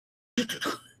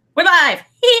We're live.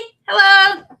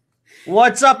 Hello.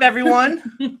 What's up, everyone?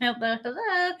 Hello.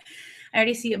 I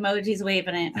already see emojis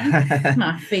waving at me.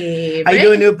 My favorite. How you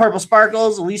doing, new Purple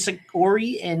Sparkles, Lisa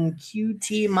Corey, and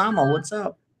QT Mama? What's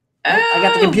up? I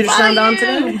got the computer sound on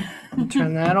today.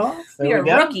 Turn that off. There we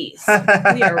go. Rookies.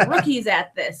 We are rookies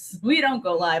at this. We don't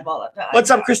go live all the time. What's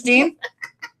up, Christine?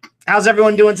 How's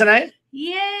everyone doing tonight?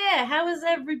 Yeah. How is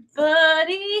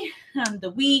everybody on the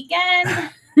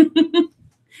weekend?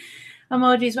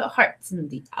 Emojis with hearts in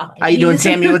the eyes. How you doing,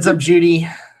 Tammy? What's up, Judy?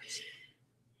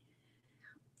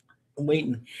 I'm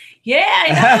waiting. Yeah,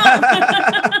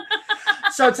 I know.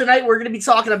 So tonight we're going to be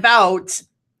talking about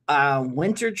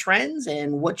winter trends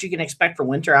and what you can expect for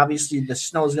winter. Obviously, the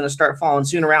snow is going to start falling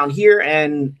soon around here,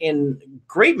 and in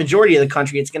great majority of the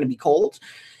country, it's going to be cold.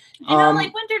 You know,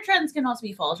 like winter trends can also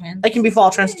be fall trends. They can be fall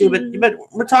trends too, but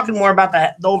we're talking more about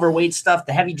the overweight stuff,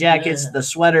 the heavy jackets, the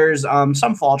sweaters,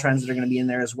 some fall trends that are going to be in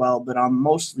there as well. But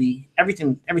mostly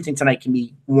everything tonight can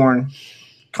be worn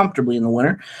comfortably in the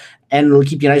winter, and it'll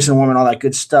keep you nice and warm and all that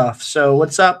good stuff. So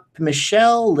what's up,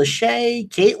 Michelle, Lachey,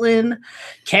 Caitlin,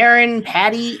 Karen,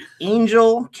 Patty,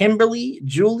 Angel, Kimberly,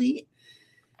 Julie?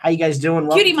 How you guys doing?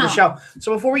 Welcome to the show.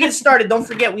 So before we get started, don't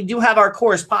forget we do have our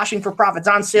course, Poshing for Profits,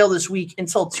 on sale this week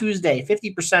until Tuesday,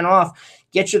 50% off.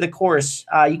 Get you the course.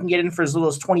 You can get in for as little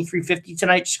as $23.50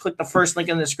 tonight. Just click the first link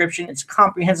in the description. It's a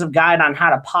comprehensive guide on how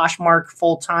to Poshmark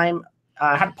full-time,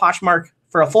 how to Poshmark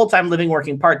for a full-time living,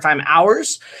 working part-time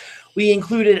hours. We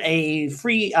included a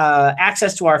free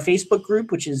access to our Facebook group,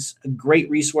 which is a great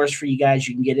resource for you guys.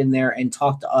 You can get in there and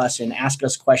talk to us and ask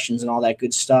us questions and all that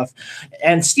good stuff.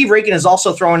 And Steve Rakin is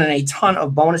also throwing in a ton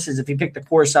of bonuses if you pick the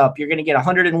course up. You're going to get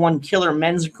 101 killer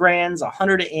men's brands,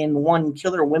 101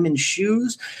 killer women's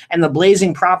shoes, and the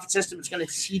Blazing Profit System is going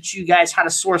to teach you guys how to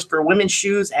source for women's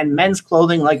shoes and men's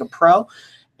clothing like a pro.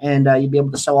 And you'll be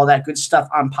able to sell all that good stuff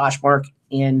on Poshmark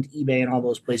and eBay and all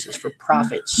those places for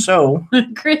profit. So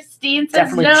Christine says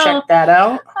definitely no. check that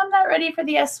out. I'm not ready for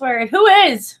the S word. Who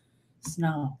is?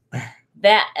 Snow.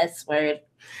 That S word.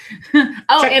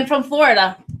 And from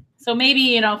Florida. So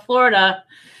maybe, Florida.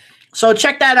 So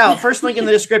check that out. First link in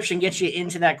the description gets you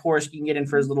into that course. You can get in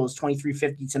for as little as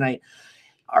 $23.50 tonight.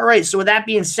 All right. So with that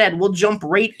being said, we'll jump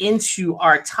right into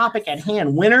our topic at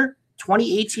hand. Winter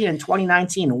 2018 and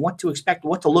 2019, what to expect,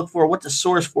 what to look for, what to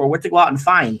source for, what to go out and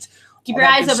find. Keep your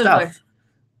eyes open for.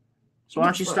 So why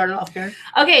don't you start it off, Karen?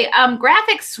 Okay,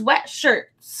 graphic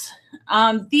sweatshirts.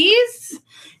 These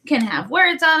can have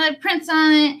words on it, prints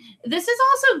on it. This is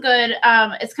also good.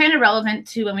 It's kind of relevant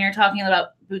to when we were talking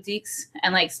about boutiques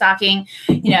and like stocking,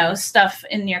 stuff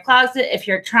in your closet. If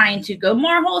you're trying to go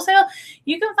more wholesale,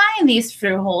 you can find these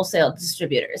through wholesale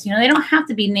distributors. They don't have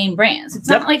to be name brands. It's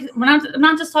not like I'm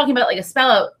not just talking about like a spell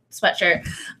out sweatshirt.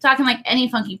 I'm talking like any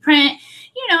funky print.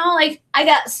 Like I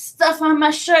got stuff on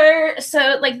my shirt,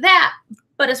 so like that,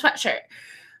 but a sweatshirt.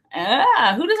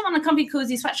 Who doesn't want a comfy,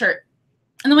 cozy sweatshirt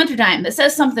in the wintertime that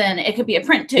says something? It could be a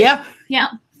print too. Yeah.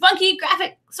 Funky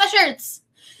graphic sweatshirts.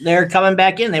 They're coming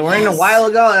back in. They were in a while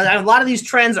ago. A lot of these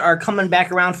trends are coming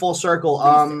back around full circle.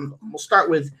 We'll start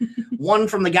with one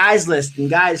from the guys list, and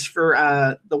guys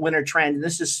for the winter trend.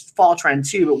 This is fall trend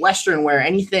too, but Western wear,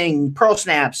 anything pearl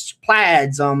snaps,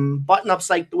 plaids,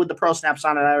 button-ups like with the pearl snaps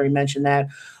on it. I already mentioned that.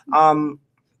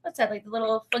 What's that, like the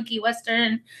little funky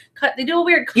Western cut? They do a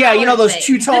weird color those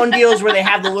two-tone deals where they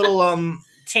have the little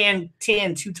tan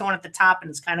two-tone at the top, and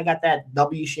it's kind of got that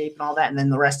W shape and all that, and then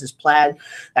the rest is plaid.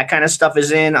 That kind of stuff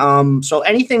is in. So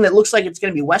anything that looks like it's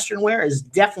going to be Western wear is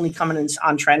definitely coming in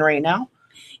on trend right now.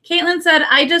 Caitlin said,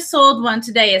 I just sold one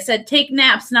today. It said, take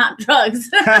naps, not drugs.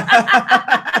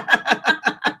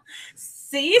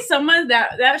 See, someone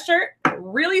that shirt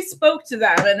really spoke to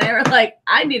them, and they were like,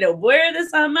 I need to wear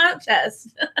this on my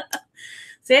chest.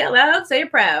 Say it loud, say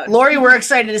it proud. Lori, we're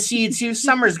excited to see you too.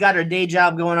 Summer's got her day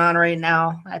job going on right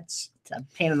now. That's a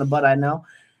pain in the butt, I know.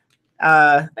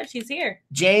 But she's here.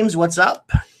 James, what's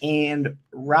up? And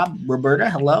Roberta,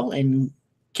 hello. And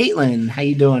Caitlin, how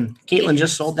you doing? Caitlin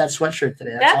just sold that sweatshirt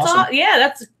today. That's awesome. All.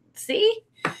 Yeah, see?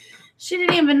 She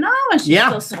didn't even know when she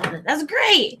still sold it. That's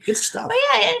great. Good stuff. But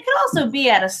yeah, it could also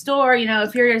be at a store,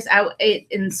 if you're just out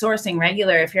in sourcing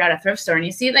regular, if you're at a thrift store and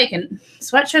you see like a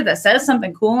sweatshirt that says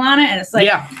something cool on it and it's like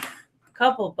a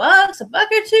couple bucks, $1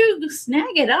 or $2,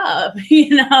 snag it up.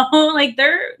 Like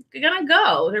they're gonna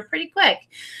go. They're pretty quick.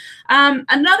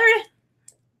 Another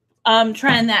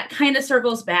trend that kind of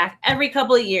circles back every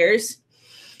couple of years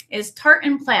is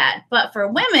tartan plaid. But for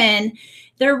women,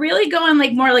 they're really going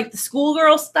like more like the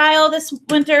schoolgirl style this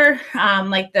winter,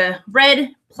 like the red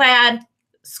plaid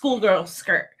schoolgirl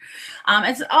skirt.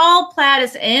 It's all plaid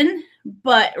is in,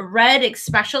 but red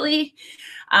especially.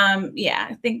 Yeah,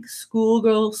 I think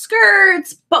schoolgirl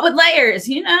skirts, but with layers.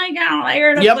 You know, you gotta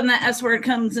layer it up when the S word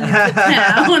comes into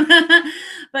town.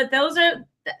 But those are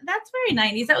that's very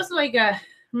 90s. That was like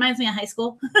reminds me of high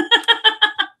school.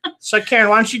 So Karen,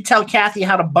 why don't you tell Kathy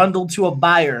how to bundle to a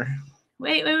buyer?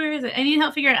 Wait, where is it? I need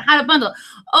help figuring out how to bundle.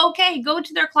 Okay, go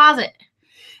to their closet.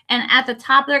 And at the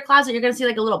top of their closet, you're going to see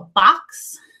like a little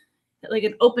box, like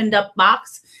an opened up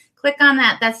box. Click on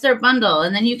that. That's their bundle.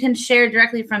 And then you can share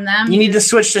directly from them. You need to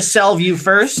switch to sell view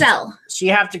first. Sell. So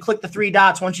you have to click the 3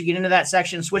 dots once you get into that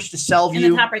section, switch to sell view.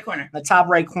 In the top right corner. The top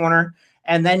right corner.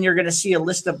 And then you're going to see a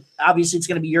list of, obviously it's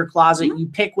going to be your closet. You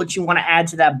pick what you want to add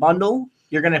to that bundle.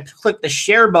 You're going to click the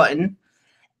share button.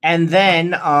 And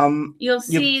then you'll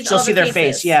see their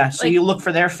face. Yeah. So you look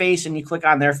for their face and you click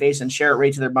on their face and share it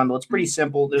right to their bundle. It's pretty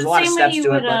simple. There's a lot of steps to it.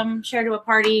 Same way you would share to a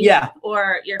party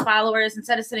or your followers.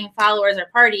 Instead of sitting followers or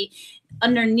party,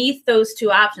 underneath those 2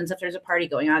 options, if there's a party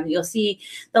going on, you'll see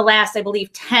the last, I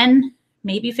believe, 10,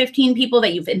 maybe 15 people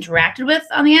that you've interacted with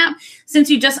on the app.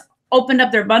 Since you just opened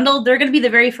up their bundle, they're going to be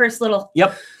the very first little,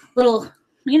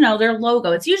 you know, their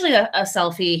logo. It's usually a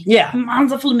selfie. Yeah.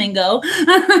 Mom's a flamingo.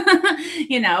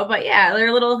 You know, but yeah,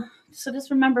 they're little. So just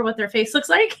remember what their face looks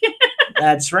like.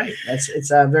 That's right. It's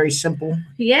very simple.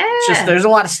 Yeah. It's just there's a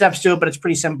lot of steps to it, but it's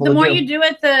pretty simple. The more you do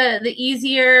it, the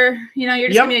easier. You know, you're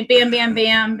just gonna be like bam, bam,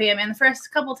 bam, bam. And the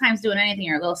first couple times doing anything,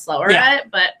 you're a little slower at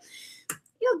it, but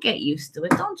you'll get used to it.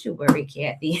 Don't you worry,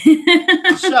 Kathy.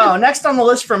 So next on the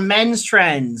list for men's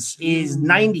trends is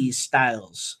 90s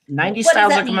styles. 90s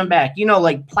styles are coming back. You know,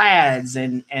 like plaids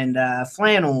and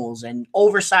flannels and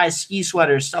oversized ski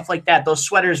sweaters, stuff like that. Those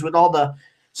sweaters with all the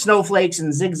snowflakes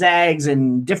and zigzags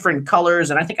and different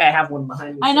colors. And I think I have one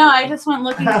behind me. I know. I just went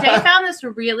looking. Jay found this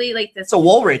really like this. It's a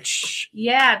Woolrich.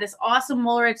 Yeah, this awesome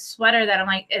Woolrich sweater that I'm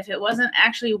like, if it wasn't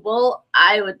actually wool,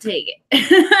 I would take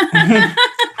it.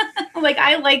 Like,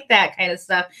 I like that kind of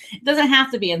stuff. It doesn't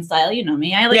have to be in style. You know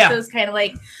me. I like those kind of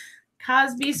like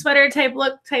Cosby sweater type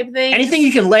look type thing. Anything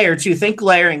you can layer too. Think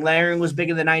layering. Layering was big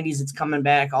in the 90s. It's coming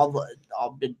back.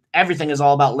 Everything is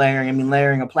all about layering. I mean,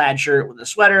 layering a plaid shirt with a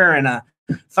sweater and a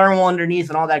thermal underneath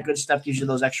and all that good stuff gives you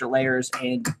those extra layers.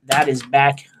 And that is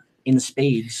back in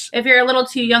spades. If you're a little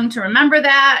too young to remember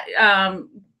that,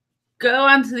 go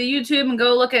onto the YouTube and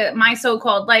go look at My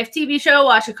So-Called Life TV show,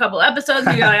 watch a couple episodes,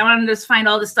 and you go, I want to just find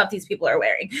all the stuff these people are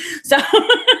wearing. So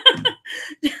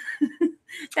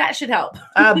that should help.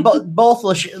 Both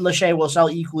Lachey will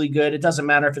sell equally good. It doesn't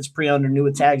matter if it's pre-owned or new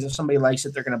with tags. If somebody likes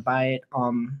it, they're going to buy it.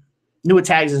 New with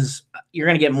tags is you're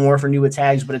going to get more for new with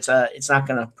tags, but it's not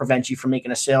going to prevent you from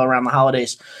making a sale around the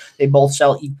holidays. They both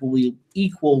sell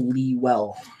equally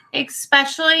well.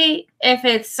 Especially if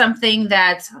it's something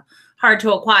that's hard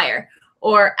to acquire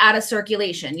or out of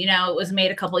circulation. You know, it was made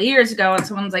a couple of years ago and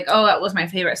someone's like, oh, that was my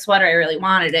favorite sweater. I really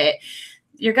wanted it.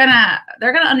 They're going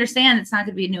to understand it's not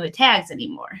going to be new with tags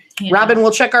anymore. Robin, we'll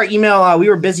check our email. We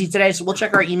were busy today, so we'll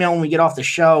check our email when we get off the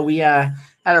show. We're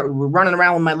running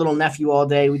around with my little nephew all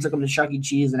day. We took him to Chuck E.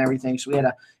 Cheese and everything. So we had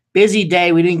a busy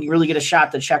day. We didn't really get a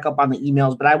shot to check up on the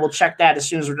emails, but I will check that as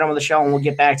soon as we're done with the show and we'll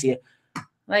get back to you.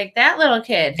 Like that little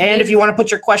kid. And if you want to put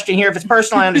your question here, if it's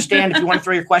personal, I understand. If you want to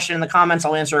throw your question in the comments,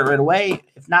 I'll answer it right away.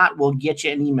 If not, we'll get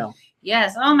you an email.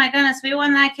 Yes. Oh, my goodness. We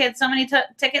won that kid so many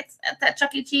tickets at that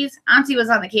Chuck E. Cheese. Auntie was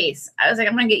on the case. I was like,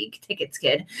 I'm going to get you tickets,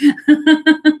 kid.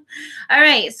 All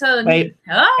right. So, wait,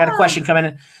 got a question coming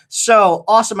in. So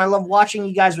awesome. I love watching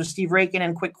you guys with Steve Rakin.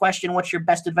 And quick question. What's your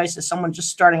best advice to someone just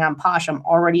starting on Posh? I'm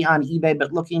already on eBay,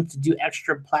 but looking to do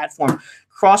extra platform.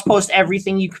 Cross-post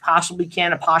everything you possibly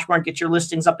can at Poshmark. Get your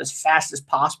listings up as fast as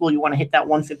possible. You want to hit that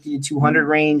 150 to 200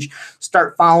 range.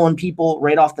 Start following people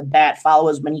right off the bat. Follow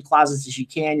as many closets as you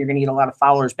can. You're going to get a lot of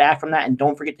followers back from that. And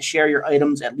don't forget to share your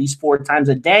items at least 4 times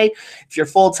a day. If you're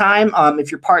full-time,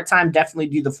 if you're part-time, definitely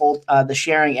do the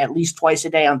sharing at least twice a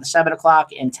day on the 7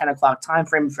 o'clock and 10 o'clock time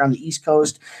frame if you're on the East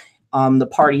Coast. The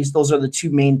parties, those are the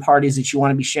 2 main parties that you want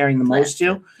to be sharing the most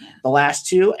to. The last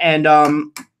 2.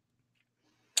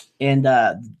 And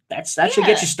that should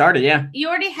get you started. Yeah. You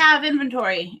already have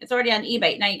inventory. It's already on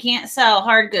eBay. Now you can't sell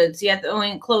hard goods. You have to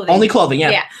only clothing. Only clothing.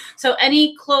 Yeah. Yeah. So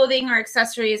any clothing or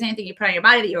accessories, anything you put on your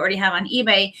body that you already have on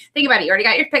eBay, think about it. You already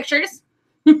got your pictures.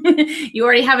 You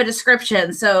already have a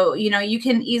description. So, you know, you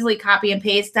can easily copy and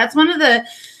paste. That's one of the,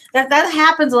 that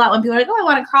happens a lot when people are like, oh, I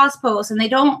want to cross post, and they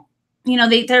don't, you know,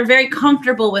 they're very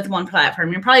comfortable with one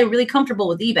platform. You're probably really comfortable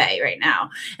with eBay right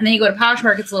now. And then you go to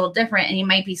Poshmark, it's a little different, and you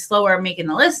might be slower making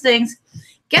the listings.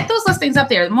 Get those listings up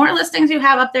there. The more listings you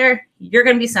have up there, you're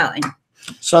going to be selling.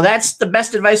 So that's the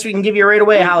best advice we can give you right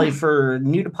away, Holly, for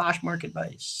new to Poshmark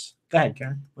advice. Go ahead,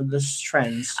 Karen, with this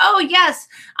trends. Oh, yes.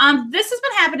 This has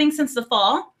been happening since the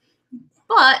fall.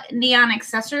 But neon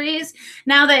accessories,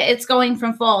 now that it's going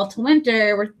from fall to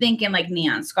winter, we're thinking like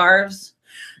neon scarves,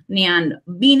 neon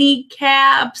beanie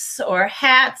caps, or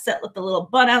hats that with the little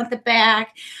bun out the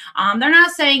back. They're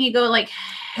not saying you go like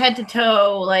head to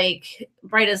toe, like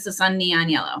bright as the sun neon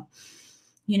yellow,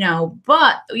 you know,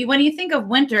 but when you think of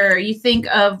winter, you think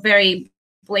of very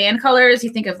bland colors. You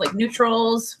think of like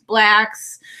neutrals,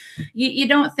 blacks. You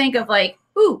don't think of like,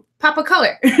 ooh, pop a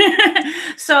color.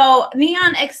 So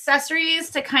neon accessories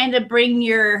to kind of bring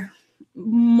your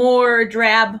more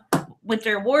drab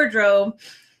winter wardrobe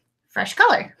fresh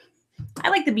color. I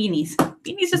like the beanies.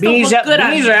 Beanies just don't look good on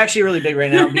me. Beanies are actually really big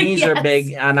right now. Beanies Yes. are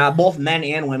big on both men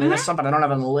and women. That's something I don't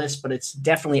have on the list, but it's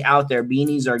definitely out there.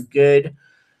 Beanies are good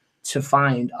to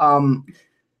find.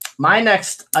 My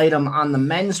next item on the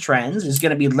men's trends is going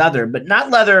to be leather, but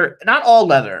not all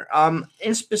leather.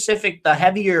 In specific, the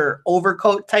heavier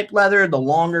overcoat type leather, the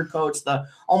longer coats, the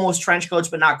almost trench coats,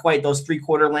 but not quite those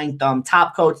 3/4 length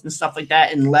top coats and stuff like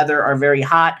that. And leather are very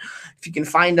hot if you can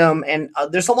find them. And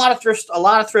there's a lot of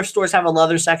thrift stores have a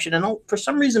leather section, and for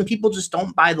some reason people just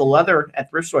don't buy the leather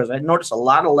at thrift stores. I notice a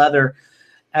lot of leather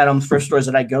at thrift stores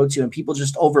that I go to, and people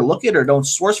just overlook it or don't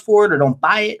source for it or don't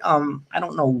buy it. I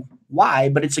don't know why,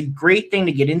 but it's a great thing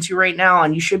to get into right now,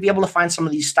 and you should be able to find some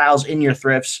of these styles in your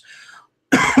thrifts.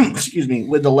 Excuse me,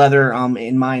 with the leather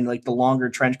in mind, like the longer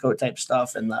trench coat type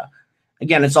stuff, and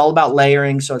again, it's all about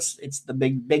layering, so it's the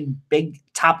big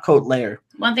top coat layer.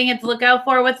 One thing you have to look out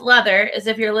for with leather is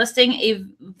if you're listing a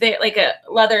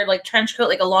leather like trench coat,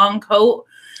 like a long coat,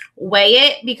 weigh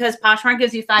it, because Poshmark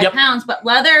gives you 5 pounds, but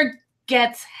leather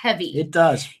gets heavy. It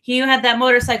does. You had that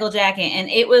motorcycle jacket, and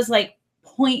it was like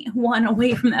 0.1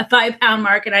 away from that 5 pound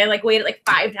mark, and I like weighed it like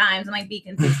 5 times. I'm like, be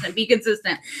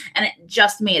consistent, and it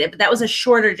just made it. But that was a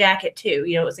shorter jacket too.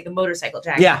 You know, it was like a motorcycle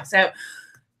jacket. Yeah. So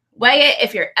weigh it.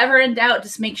 If you're ever in doubt,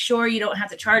 just make sure you don't have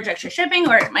to charge extra shipping,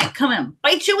 or it might come and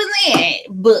bite you in the A.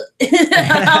 But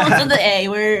almost the A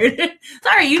word.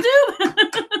 Sorry,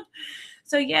 YouTube.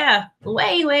 So yeah,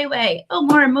 weigh. Oh,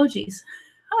 more emojis.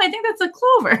 Oh, I think that's a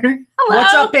clover. Hello.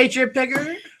 What's up, Patriot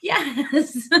Picker?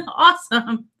 Yes.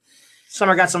 Awesome.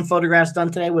 Summer got some photographs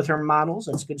done today with her models.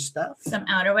 That's good stuff. Some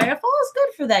outerwear. Fall is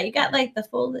good for that. You got like the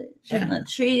foliage and the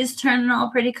trees turning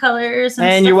all pretty colors.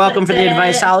 And you're welcome for the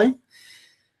advice, Holly.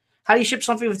 How do you ship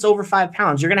something if it's over 5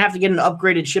 pounds? You're going to have to get an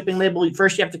upgraded shipping label.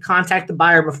 First, you have to contact the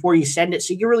buyer before you send it.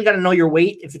 So you really got to know your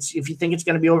weight. If you think it's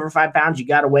going to be over 5 pounds, you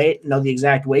got to weigh it, know the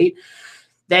exact weight.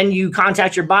 Then you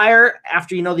contact your buyer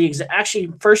after you know the exact.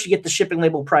 Actually, first you get the shipping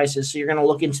label prices. So you're going to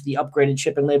look into the upgraded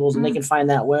shipping labels, and they can find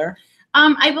that where?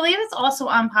 I believe it's also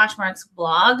on Poshmark's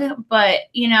blog, but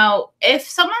you know, if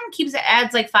someone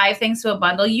adds like 5 things to a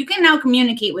bundle, you can now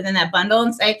communicate within that bundle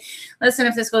and say, listen,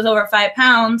 if this goes over 5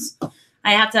 pounds,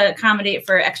 I have to accommodate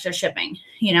for extra shipping,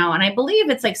 you know, and I believe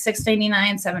it's like $6.99,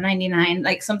 $7.99,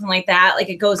 like something like that. Like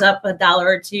it goes up $1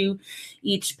 or $2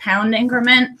 each pound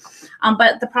increment.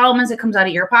 But the problem is it comes out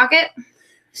of your pocket.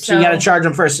 So you got to charge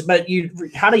them first. But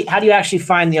how do you actually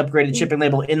find the upgraded shipping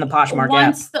label in the Poshmark app?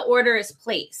 Once the order is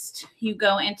placed, you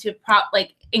go into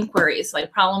inquiries,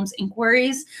 like problems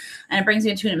inquiries, and it brings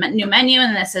you into a new menu,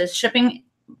 and it says shipping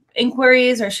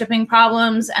inquiries or shipping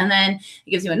problems, and then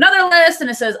it gives you another list, and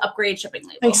it says upgrade shipping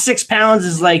label. I think 6 pounds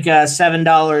is like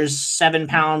 $7. 7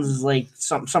 pounds is like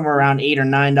somewhere around $8 or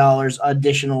 $9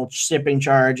 additional shipping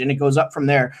charge, and it goes up from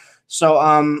there. So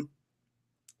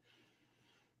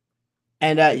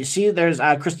and you see, there's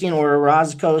Christine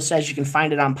Orozco says you can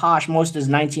find it on Posh. Most is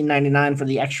 $19.99 for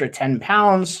the extra 10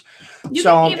 pounds.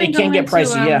 So it can get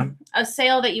pricey, a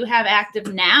sale that you have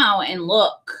active now and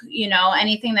look, you know,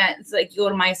 anything that's like, you go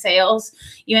to my sales,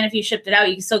 even if you shipped it out,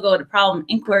 you can still go to problem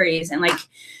inquiries and like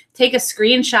take a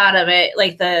screenshot of it,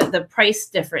 like the price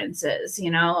differences,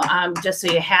 you know, just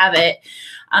so you have it.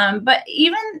 But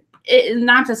even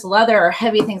not just leather or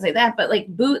heavy things like that, but like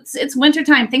boots, it's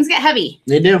wintertime. Things get heavy.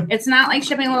 They do. It's not like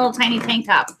shipping a little tiny tank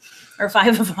top or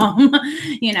 5 of them,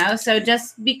 you know, so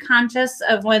just be conscious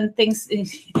of when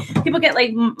people get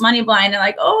like money blind and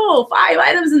like, oh, 5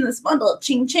 items in this bundle,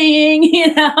 ching ching,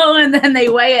 you know, and then they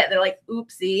weigh it. They're like,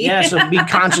 oopsie. Yeah, so be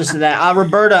conscious of that.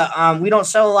 Roberta, we don't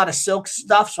sell a lot of silk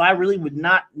stuff, so I really would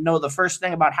not know the first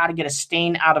thing about how to get a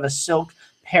stain out of a silk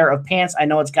pair of pants. I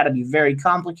know it's got to be very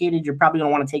complicated. You're probably going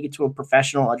to want to take it to a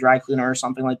professional, a dry cleaner or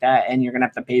something like that, and you're going to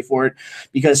have to pay for it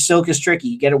because silk is tricky.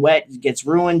 You get it wet, it gets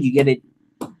ruined. You get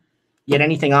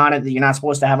anything on it that you're not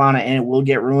supposed to have on it, and it will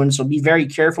get ruined. So be very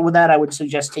careful with that. I would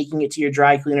suggest taking it to your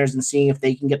dry cleaners and seeing if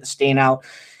they can get the stain out.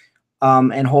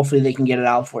 and hopefully they can get it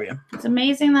out for you. It's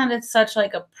amazing that it's such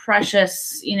like a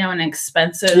precious, you know, and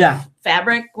expensive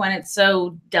fabric when it's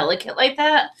so delicate like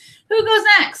that. Who goes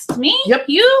next? Me? Yep.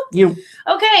 You.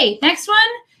 Okay, next one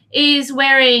is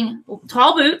wearing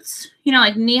tall boots, you know,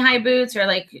 like knee-high boots or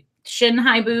like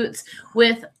shin-high boots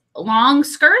with long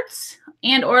skirts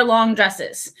and or long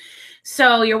dresses.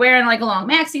 So you're wearing like a long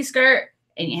maxi skirt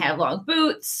and you have long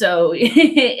boots. So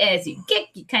as you kick,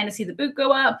 you kind of see the boot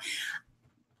go up.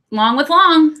 Long with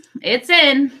long, it's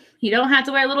in. You don't have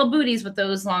to wear little booties with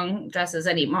those long dresses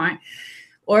anymore.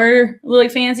 Or really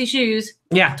fancy shoes.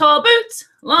 Yeah. Tall boots,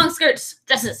 long skirts,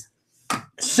 dresses.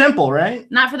 Simple, right?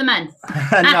 Not for the men.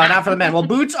 No, not for the men. Well,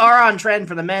 boots are on trend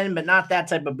for the men, but not that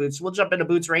type of boots. We'll jump into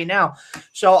boots right now.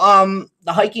 So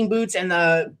the hiking boots and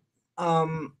the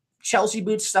Chelsea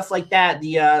boots, stuff like that,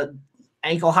 the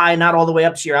ankle high, not all the way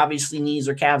up to your obviously knees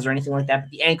or calves or anything like that,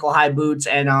 but the ankle high boots.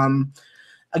 And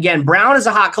again, brown is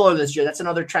a hot color this year. That's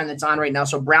another trend that's on right now.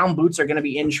 So brown boots are going to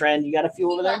be in trend. You got a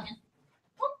few over there?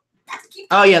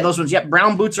 Oh yeah, those ones. Yep,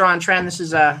 brown boots are on trend. This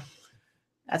is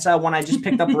that's one I just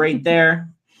picked up right there.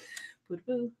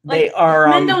 They are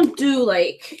men don't do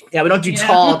like we don't do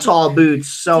tall boots.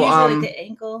 So like the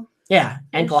ankle. Yeah,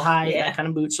 ankle high, that kind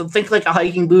of boot. So think like a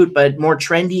hiking boot, but more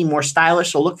trendy, more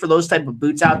stylish. So look for those type of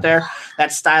boots out there.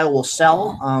 That style will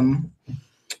sell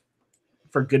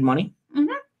for good money.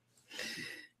 Mm-hmm.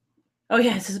 Oh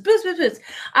yeah, this is boots.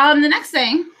 The next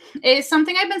thing is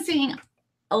something I've been seeing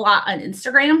a lot on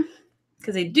Instagram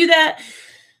because they do that.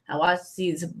 I watch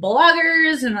these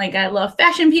bloggers and like I love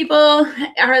fashion people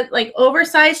are like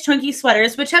oversized chunky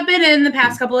sweaters, which have been in the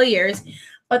past couple of years.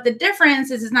 But the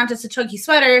difference is it's not just a chunky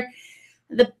sweater.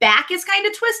 The back is kind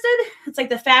of twisted. It's like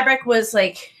the fabric was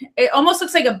like, it almost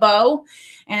looks like a bow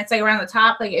and it's like around the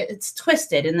top, like it's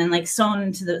twisted and then like sewn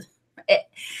into the,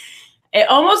 it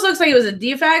almost looks like it was a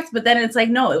defect, but then it's like,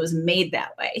 no, it was made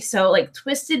that way. So like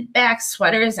twisted back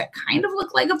sweaters that kind of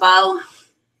look like a bow.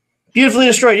 Beautifully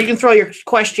destroyed. You can throw your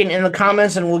question in the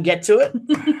comments and we'll get to it.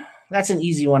 That's an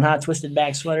easy one, huh? Twisted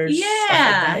back sweaters.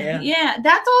 Yeah, yeah.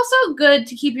 That's also good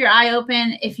to keep your eye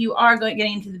open if you are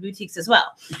getting into the boutiques as well.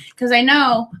 Because I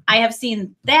know I have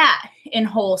seen that in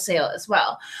wholesale as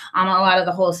well on a lot of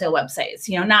the wholesale websites.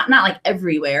 You know, not like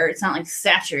everywhere. It's not like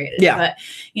saturated. Yeah. But,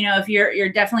 you know, if you're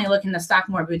definitely looking to stock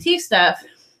more boutique stuff,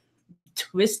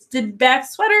 twisted back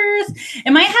sweaters.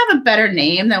 It might have a better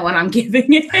name than what I'm giving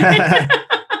it.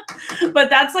 But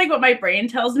that's like what my brain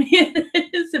tells me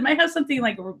it is. It might have something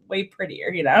like way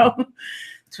prettier, you know,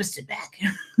 twisted back.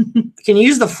 Can you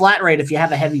use the flat rate if you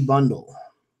have a heavy bundle?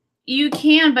 You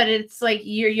can, but it's like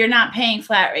you're not paying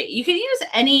flat rate. You can use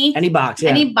any box,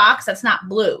 any box that's not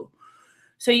blue.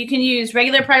 So you can use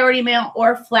regular priority mail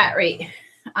or flat rate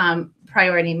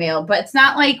priority mail, but it's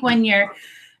not like when you're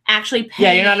actually paying.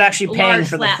 Yeah, you're not actually paying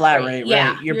for the flat rate, right?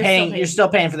 Yeah, you're still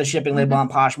paying for the shipping label on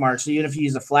Poshmark. So even if you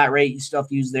use a flat rate, you still have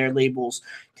to use their labels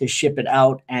to ship it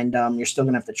out, and you're still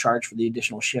gonna have to charge for the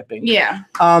additional shipping. Yeah.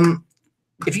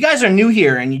 If you guys are new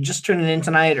here and you just tuned in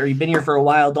tonight or you've been here for a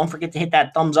while, don't forget to hit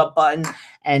that thumbs up button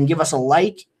and give us a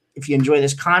like if you enjoy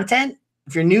this content.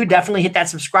 If you're new, definitely hit that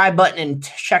subscribe button and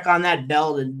check on that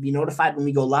bell to be notified when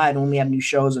we go live and when we have new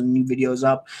shows and new videos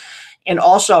up. And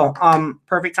also,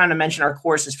 perfect time to mention our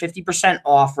course is 50%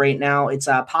 off right now. It's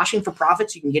Poshing for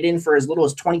Profits. You can get in for as little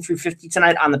as $23.50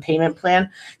 tonight on the payment plan.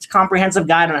 It's a comprehensive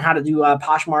guide on how to do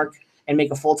Poshmark and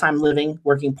make a full-time living,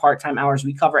 working part-time hours.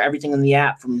 We cover everything in the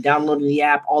app, from downloading the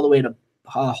app all the way to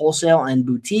wholesale and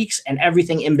boutiques and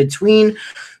everything in between.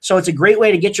 So it's a great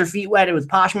way to get your feet wet with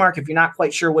Poshmark. If you're not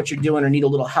quite sure what you're doing or need a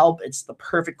little help, it's the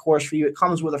perfect course for you. It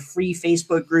comes with a free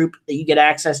Facebook group that you get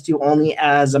access to only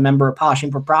as a member of Poshing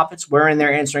for Profits. We're in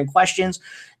there answering questions,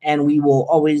 and we will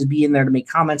always be in there to make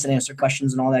comments and answer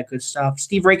questions and all that good stuff.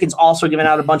 Steve Rakin's also giving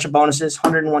out a bunch of bonuses: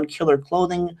 101 killer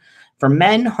clothing for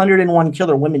men, 101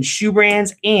 killer women's shoe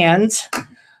brands, and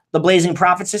the Blazing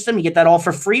Profit System. You get that all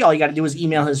for free. All you got to do is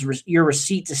email your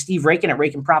receipt to Steve Rakin at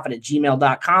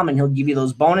rakinprofit@gmail.com, and he'll give you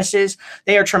those bonuses.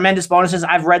 They are tremendous bonuses.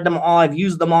 I've read them all. I've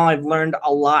used them all. I've learned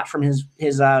a lot from his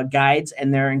guides,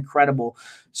 and they're incredible.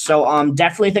 So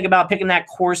definitely think about picking that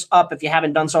course up if you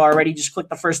haven't done so already. Just click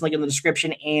the first link in the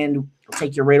description, and it'll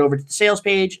take you right over to the sales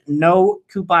page. No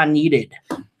coupon needed.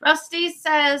 Rusty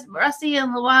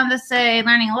and Luanda say,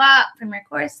 learning a lot from your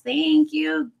course. Thank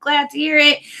you. Glad to hear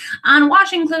it. On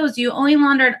washing clothes, do you only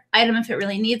launder an item if it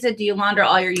really needs it? Do you launder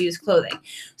all your used clothing?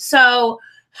 So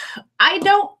I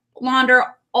don't launder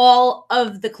all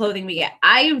of the clothing we get.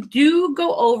 I do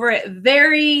go over it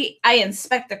I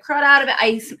inspect the crud out of it.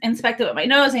 I inspect it with my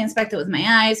nose. I inspect it with my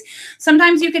eyes.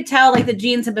 Sometimes you could tell like the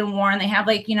jeans have been worn. They have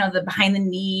like, you know, the behind the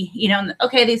knee, you know,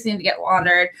 okay, these need to get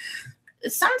laundered.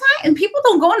 sometimes people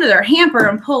don't go into their hamper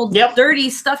and pull dirty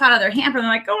stuff out of their hamper. They're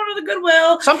like, going to the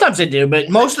Goodwill. Sometimes they do, but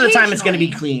most of the time it's going to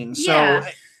be clean. So,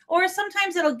 or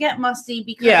sometimes it'll get musty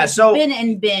because it's been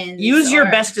in bins. Use your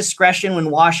best discretion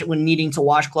when needing to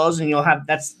wash clothes, and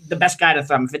that's the best guide of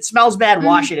thumb. If it smells bad,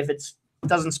 wash it. If it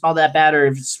doesn't smell that bad, or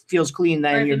if it feels clean,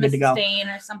 then you're good to go. Stain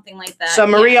or something like that. So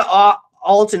Maria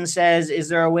Alton says, is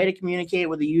there a way to communicate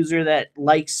with a user that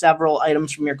likes several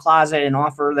items from your closet and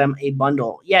offer them a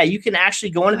bundle? Yeah, you can actually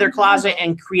go into their closet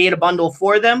and create a bundle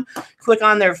for them. Click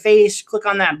on their face, click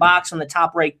on that box on the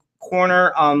top right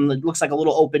corner. It looks like a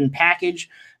little open package.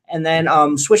 And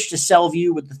then switch to sell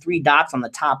view with the 3 dots on the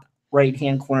top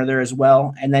right-hand corner there as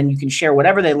well. And then you can share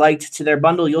whatever they liked to their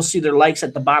bundle. You'll see their likes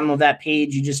at the bottom of that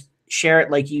page. You just share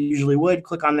it like you usually would,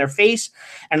 click on their face,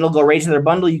 and it'll go right to their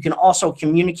bundle. You can also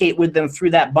communicate with them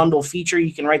through that bundle feature.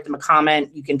 You can write them a comment.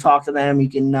 You can talk to them. You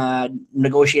can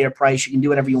negotiate a price. You can do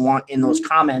whatever you want in those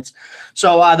comments.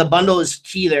 So the bundle is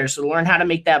key there. So to learn how to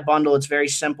make that bundle, it's very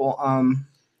simple.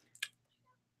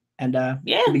 It'll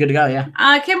be good to go.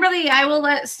 Yeah. Kimberly, I will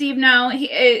let Steve know.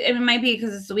 It might be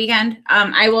because it's the weekend.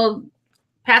 I will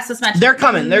pass this message. They're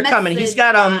coming. They're coming. He's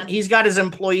got his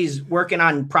employees working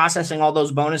on processing all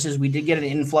those bonuses. We did get an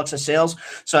influx of sales,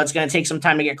 so it's going to take some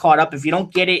time to get caught up. If you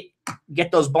don't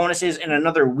get those bonuses in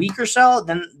another week or so,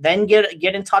 then get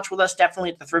in touch with us,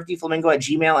 definitely at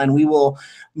thethriftyflamingo@gmail.com, and we will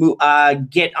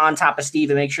get on top of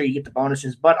Steve and make sure you get the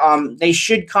bonuses. But they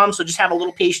should come, so just have a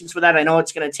little patience with that. I know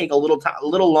it's going to take a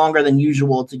little longer than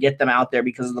usual to get them out there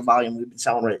because of the volume we've been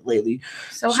selling lately.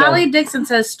 So Holly Dixon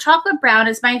says chocolate brown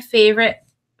is my favorite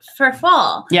for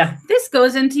fall. Yeah. This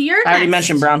goes into your I already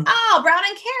mentioned brown. Oh, brown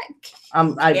and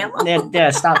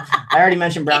carrot. Stop. I already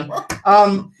mentioned brown.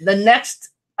 The next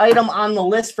item on the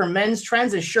list for men's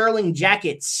trends is shearling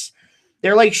jackets.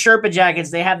 They're like Sherpa jackets.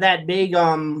 They have that big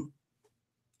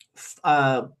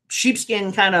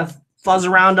sheepskin kind of fuzz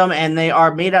around them, and they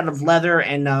are made out of leather,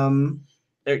 and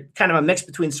they're kind of a mix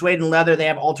between suede and leather. They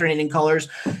have alternating colors.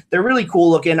 They're really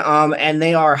cool looking, and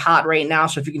they are hot right now.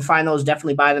 So if you can find those,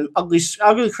 definitely buy them.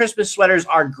 Ugly Christmas sweaters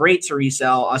are great to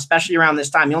resell, especially around this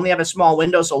time. You only have a small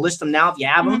window, so list them now if you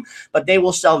have them, but they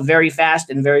will sell very fast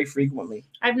and very frequently.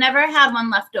 I've never had one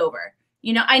left over.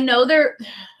 I know they're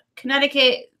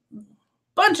Connecticut.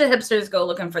 Bunch of hipsters go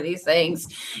looking for these things.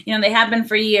 They have been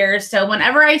for years. So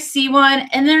whenever I see one,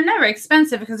 and they're never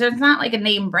expensive because there's not like a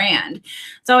name brand.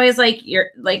 It's always like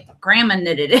grandma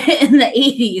knitted it in the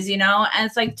 80s, and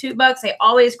it's like $2. I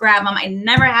always grab them. I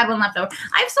never had one left over.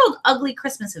 I've sold ugly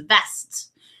Christmas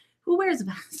vests. Who wears a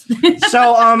vest?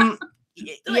 So,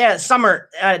 yeah, Summer,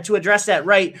 to address that,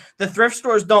 right, the thrift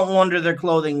stores don't launder their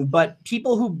clothing, but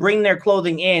people who bring their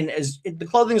clothing in, the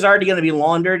clothing's already going to be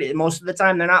laundered most of the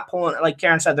time. They're not pulling, like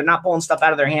Karen said, they're not pulling stuff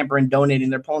out of their hamper and donating.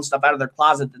 They're pulling stuff out of their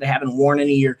closet that they haven't worn in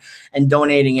a year and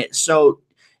donating it. So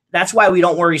that's why we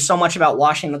don't worry so much about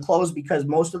washing the clothes, because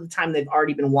most of the time they've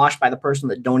already been washed by the person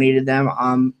that donated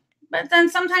them. But then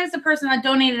sometimes the person that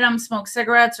donated them smokes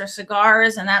cigarettes or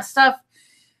cigars and that stuff,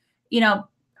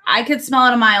 I could smell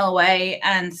it a mile away,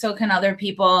 and so can other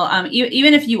people.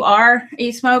 Even if you are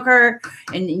a smoker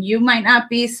and you might not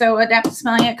be so adept at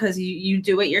smelling it because you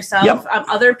do it yourself,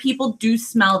 other people do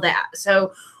smell that.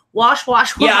 So wash.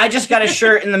 Yeah, I just got a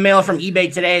shirt in the mail from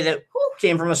eBay today that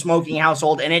came from a smoking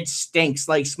household, and it stinks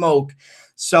like smoke.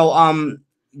 So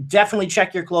definitely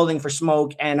check your clothing for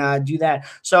smoke and do that.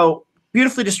 So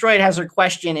Beautifully Destroyed has her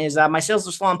question is, my sales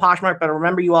are slow on Poshmark, but I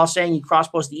remember you all saying you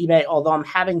cross-post to eBay, although I'm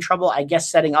having trouble, I guess,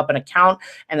 setting up an account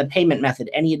and the payment method.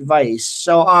 Any advice?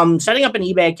 So setting up an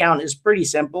eBay account is pretty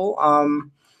simple.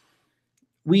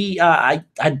 We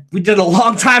did it a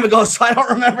long time ago, so I don't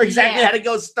remember exactly how to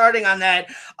go starting on that.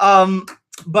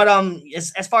 But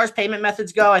as far as payment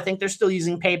methods go, I think they're still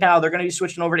using PayPal. They're going to be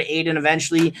switching over to Aiden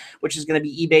eventually, which is going to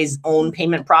be eBay's own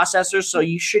payment processor. So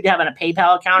you should have a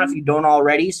PayPal account if you don't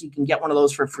already, so you can get one of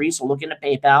those for free. So look into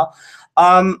PayPal.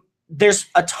 There's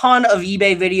a ton of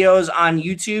eBay videos on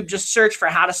YouTube. Just search for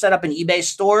how to set up an eBay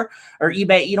store or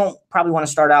eBay. You don't probably want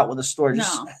to start out with a store.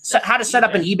 Just how to set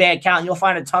up an eBay account. You'll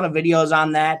find a ton of videos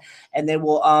on that, and they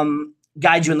will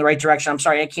guide you in the right direction. I'm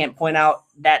sorry, I can't point out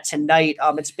that tonight.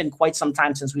 It's been quite some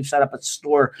time since we've set up a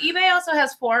store. eBay also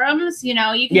has forums. You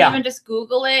can even just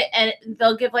Google it, and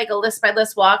they'll give like a list by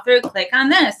list walkthrough. Click on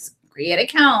this, create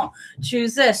account,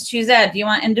 choose this, choose that. Do you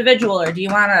want individual or do you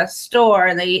want a store?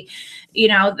 And they,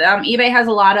 eBay has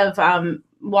a lot of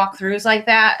walkthroughs like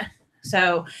that.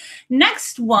 So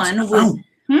next one,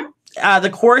 the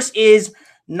course is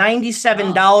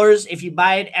 $97 if you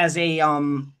buy it as a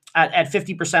at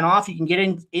 50% off. You can get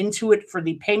into it for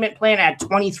the payment plan at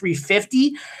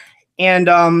 $23.50.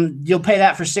 And you'll pay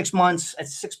that for 6 months.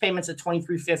 It's 6 payments at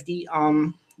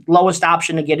 $23.50. Lowest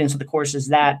option to get into the course is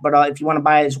that. But if you want to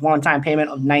buy this one-time payment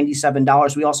of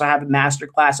 $97, we also have a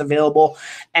masterclass available.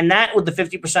 And that with the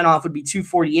 50% off would be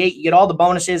 $248. You get all the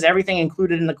bonuses, everything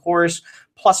included in the course,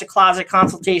 plus a closet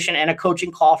consultation and a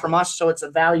coaching call from us. So it's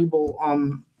a valuable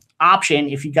option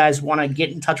if you guys want to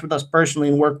get in touch with us personally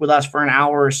and work with us for an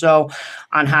hour or so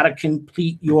on how to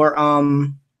complete your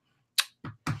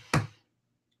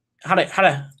how to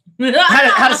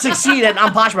succeed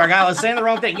on Poshmark. I was saying the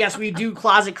wrong thing. Yes, we do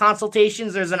closet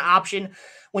consultations. There's an option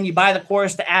when you buy the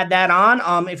course to add that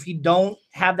on. If you don't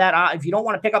have that, if you don't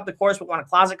want to pick up the course but want a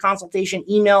closet consultation,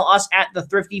 email us at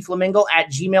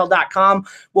thethriftyflamingo@gmail.com.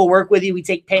 We'll work with you. We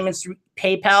take payments through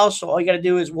PayPal. So all you got to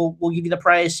do is we'll give you the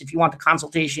price. If you want the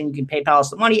consultation, you can PayPal us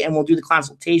the money and we'll do the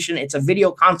consultation. It's a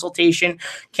video consultation.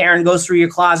 Karen goes through your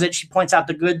closet. She points out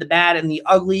the good, the bad, and the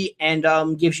ugly, and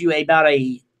gives you about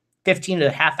a 15 to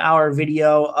half hour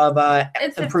video of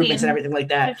improvements and everything like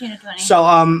that. 15 to 20.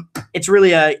 So it's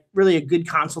really a good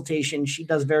consultation. She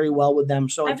does very well with them.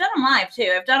 So I've done them live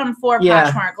too. I've done them for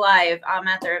Poshmark live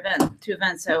at their two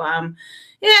events. So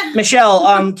yeah.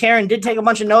 Michelle, Karen did take a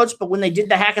bunch of notes, but when they did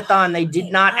the hackathon, they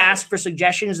did not ask for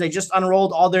suggestions. They just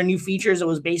unrolled all their new features. It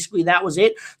was basically that was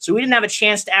it. So we didn't have a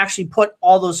chance to actually put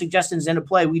all those suggestions into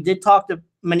play. We did talk to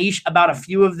Manish about a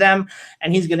few of them,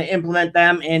 and he's going to implement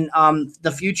them in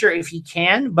the future if he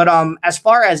can. But as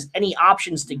far as any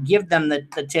options to give them the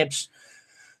tips,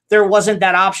 there wasn't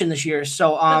that option this year.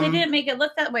 So but they didn't make it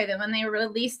look that way. Then when they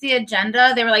released the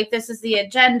agenda, they were like, "This is the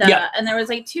agenda," and there was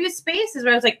like 2 spaces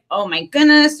where I was like, "Oh my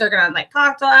goodness, they're gonna like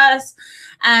talk to us,"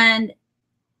 and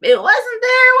it wasn't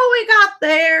there when we got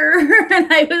there,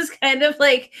 and I was kind of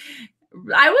like,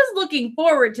 I was looking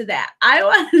forward to that. I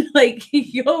wanted to like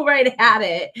go right at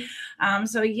it.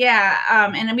 So yeah,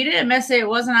 and we didn't miss it. It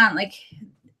wasn't on like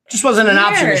just wasn't an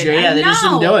option this year. Yeah, they just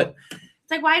didn't do it.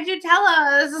 It's like, why'd you tell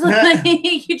us? Like,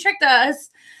 you tricked us.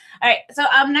 All right. So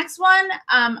next one,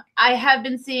 I have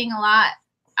been seeing a lot,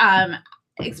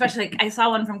 especially like, I saw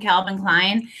one from Calvin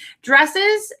Klein,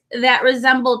 dresses that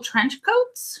resemble trench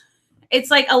coats.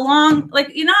 It's like a long,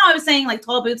 like, you know how I was saying like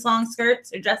tall boots, long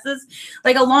skirts or dresses,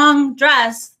 like a long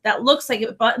dress that looks like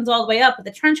it buttons all the way up with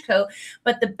a trench coat,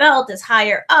 but the belt is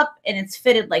higher up and it's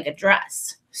fitted like a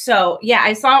dress. So yeah,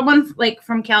 I saw one like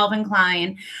from Calvin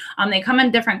Klein. They come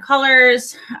in different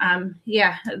colors.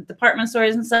 Yeah, department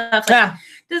stores and stuff. Like,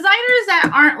 designers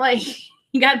that aren't like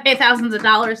you got to pay thousands of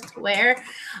dollars to wear.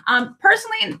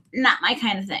 Personally, not my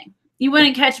kind of thing. You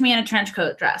wouldn't catch me in a trench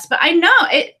coat dress, but I know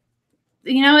it.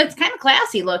 You know, it's kind of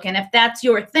classy looking if that's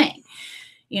your thing.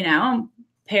 You know,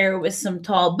 pair with some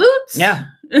tall boots. Yeah,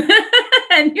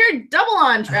 and you're double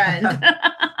on trend.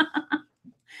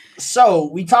 So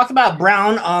we talked about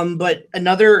brown, but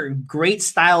another great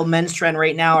style men's trend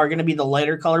right now are going to be the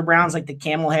lighter color browns, like the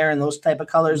camel hair and those type of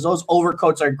colors. Those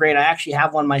overcoats are great. I actually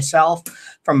have one myself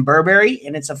from Burberry,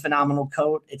 and it's a phenomenal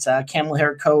coat. It's a camel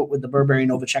hair coat with the Burberry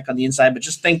Nova check on the inside, but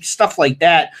just think stuff like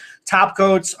that. Top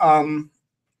coats,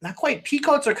 not quite. Pea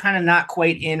coats are kind of not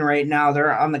quite in right now.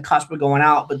 They're on the cusp of going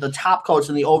out, but the top coats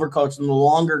and the overcoats and the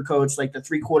longer coats, like the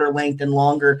 3/4 length and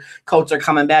longer coats are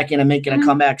coming back in and making a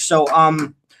comeback. So,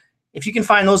 if you can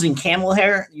find those in camel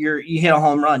hair, you hit a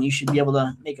home run. You should be able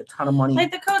to make a ton of money.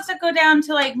 Like the coats that go down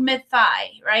to like mid-thigh,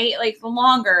 right? Like the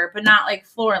longer, but not like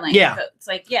floor-length coats.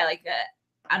 Like, yeah, like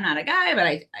I'm not a guy, but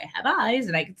I have eyes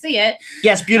and I can see it.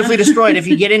 Yes, beautifully destroyed. If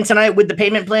you get in tonight with the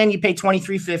payment plan, you pay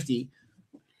 $23.50.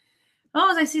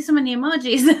 Oh, I see so many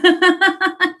emojis.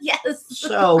 Yes.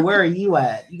 So where are you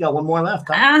at? You got one more left,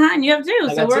 huh? And you have 2,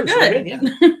 so we're good.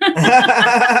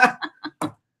 Yeah.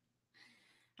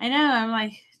 I know. I'm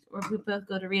like, we both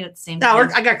go to read at the same time.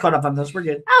 No, I got caught up on this. We're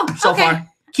good. Oh, so okay. far.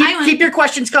 Keep your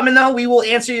questions coming, though. We will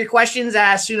answer your questions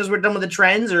as soon as we're done with the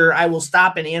trends, or I will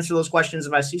stop and answer those questions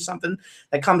if I see something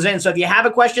that comes in. So if you have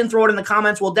a question, throw it in the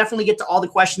comments. We'll definitely get to all the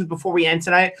questions before we end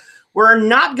tonight. We're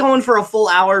not going for a full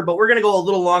hour, but we're going to go a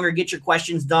little longer, get your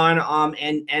questions done,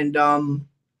 and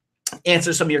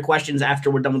answer some of your questions after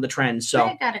we're done with the trends. So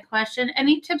I got a question.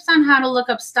 Any tips on how to look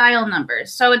up style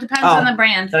numbers? So it depends on the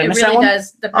brand. Did I it miss really that one?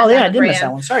 does depend Oh, yeah, on I the did brand. miss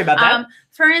that one. Sorry about that.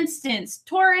 For instance,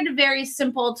 Torrid, very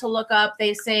simple to look up.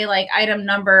 They say like item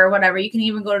number or whatever. You can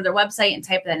even go to their website and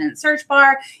type that in the search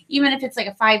bar. Even if it's like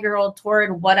a 5-year-old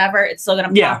Torrid, whatever, it's still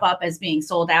going to pop up as being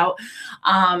sold out.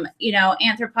 You know,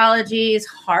 Anthropology is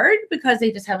hard because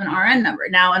they just have an RN number.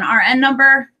 Now, an RN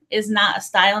number is not a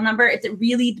style number. It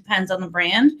really depends on the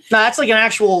brand. No, that's like an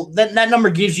actual, that number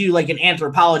gives you like an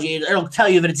Anthropologie. It'll tell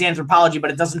you that it's Anthropologie,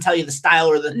 but it doesn't tell you the style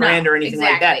or the brand or anything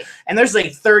like that. And there's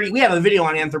like 30, we have a video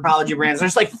on Anthropologie brands.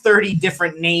 There's like 30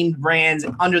 different named brands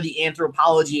under the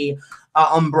Anthropologie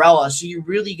umbrella. So you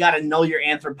really got to know your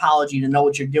Anthropologie to know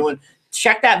what you're doing.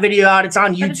 Check that video out. It's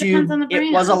on YouTube.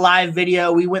 It was a live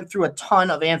video. We went through a ton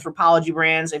of Anthropologie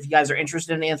brands if you guys are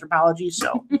interested in Anthropologie.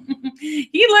 So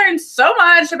he learned so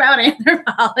much about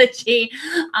Anthropologie.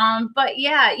 But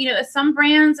yeah, you know, some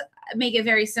brands make it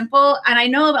very simple. And I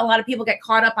know a lot of people get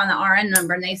caught up on the RN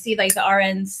number and they see like the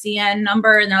RNCN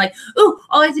number and they're like, ooh,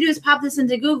 all I have to do is pop this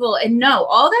into Google. And no,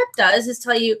 all that does is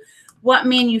tell you what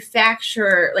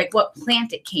manufacturer, like what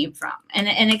plant it came from. And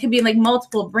it could be like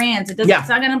multiple brands. It's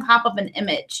not going to pop up an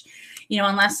image, you know,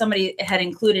 unless somebody had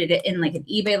included it in like an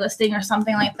eBay listing or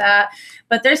something like that.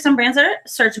 But there's some brands that are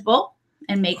searchable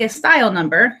and make a style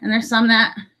number. And there's some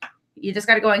that you just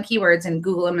got to go on keywords and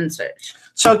Google them and search.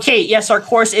 So, Kate, yes, our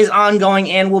course is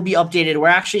ongoing and will be updated. We're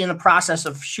actually in the process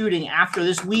of shooting after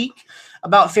this week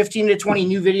about 15 to 20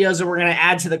 new videos that we're going to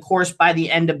add to the course by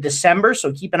the end of December.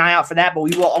 So keep an eye out for that, but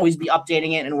we will always be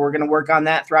updating it, and we're going to work on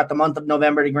that throughout the month of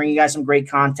November to bring you guys some great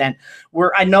content.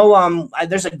 I know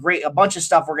there's a bunch of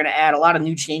stuff we're going to add, a lot of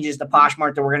new changes to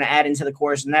Poshmark that we're going to add into the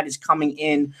course, and that is coming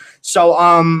in. So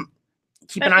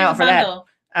keep an eye out for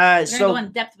that. So go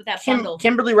in depth with that bundle.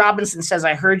 Kimberly Robinson says,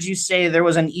 I heard you say there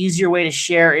was an easier way to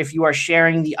share if you are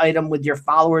sharing the item with your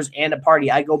followers and a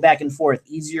party. I go back and forth.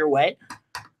 Easier way?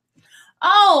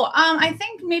 Oh, I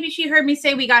think maybe she heard me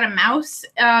say we got a mouse.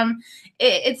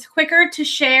 It's quicker to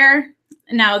share.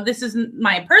 Now, this is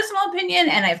my personal opinion,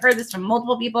 and I've heard this from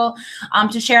multiple people,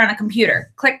 to share on a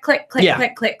computer. Click, click, click,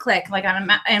 click, click, click. Like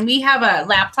and we have a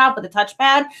laptop with a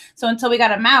touchpad. So until we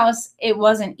got a mouse, it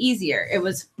wasn't easier. It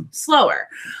was slower.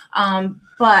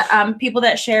 But people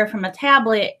that share from a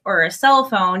tablet or a cell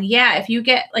phone, yeah, if you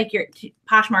get like your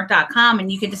Poshmark.com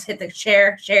and you can just hit the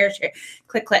share,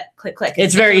 click, click, click, click.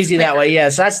 It's very easy that way, yeah.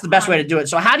 So that's the best way to do it.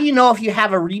 So how do you know if you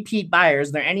have a repeat buyer?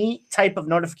 Is there any type of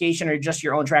notification or just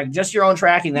your own tracking? Just your own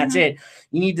tracking, that's it.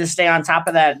 You need to stay on top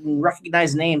of that and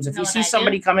recognize names. If you see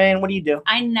somebody come in, what do you do?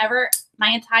 My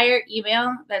entire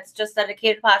email that's just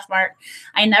dedicated to Poshmark,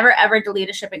 I never ever delete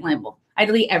a shipping label. I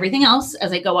delete everything else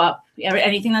as I go up,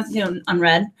 anything that's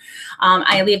unread.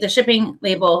 I leave the shipping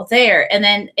label there, and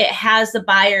then it has the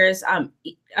buyer's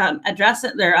address,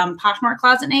 their Poshmark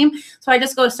Closet name. So I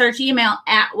just go search email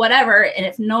at whatever, and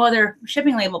if no other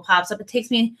shipping label pops up, it takes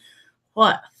me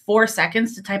 4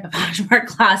 seconds to type a Poshmark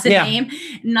Closet name.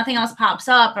 Nothing else pops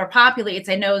up or populates.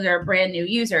 I know they're a brand new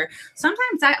user.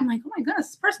 Sometimes I'm like, oh my goodness,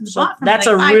 this person's bought from that's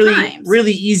me like a 5 times.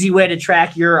 really easy way to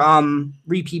track your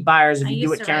repeat buyers if you do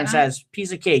what Karen says.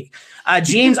 Piece of cake.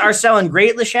 Jeans are selling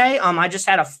great, Lachey. I just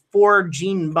had a 4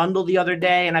 jean bundle the other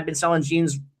day, and I've been selling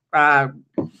jeans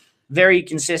very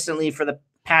consistently for the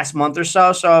past month or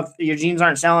so. So if your jeans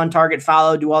aren't selling, target,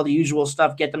 follow, do all the usual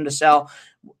stuff, get them to sell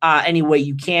any way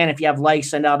you can. If you have likes,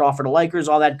 send out offer to likers,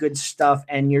 all that good stuff,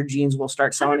 and your jeans will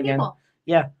start selling again.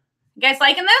 Yeah. You guys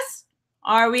liking this?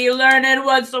 Are we learning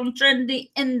what's some trendy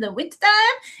in the wintertime?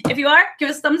 If you are, give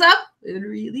us a thumbs up. We'd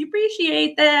really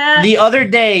appreciate that. The other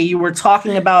day, you were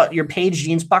talking about your Page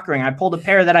jeans puckering. I pulled a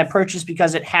pair that I purchased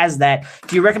because it has that.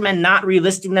 Do you recommend not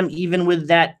relisting them even with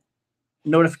that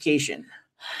notification?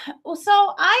 Well,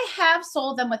 so I have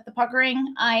sold them with the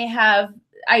puckering. I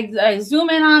zoom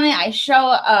in on it. I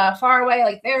show far away,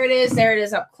 like there it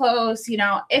is up close. You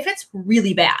know, if it's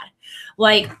really bad,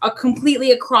 like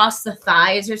completely across the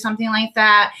thighs or something like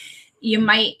that, you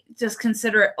might just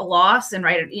consider it a loss and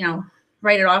write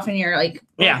it off in your like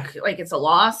it's a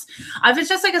loss. If it's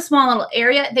just like a small little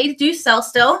area, they do sell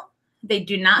still. They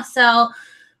do not sell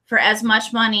for as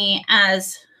much money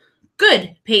as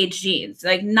good Page jeans,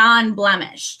 like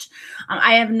non-blemished.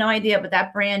 I have no idea, but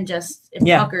that brand just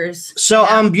puckers.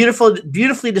 So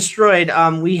beautifully destroyed.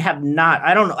 We have not.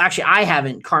 I don't know. Actually, I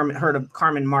haven't heard of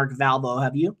Carmen Mark Valvo.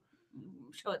 Have you?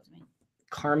 Show it to me.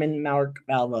 Carmen Mark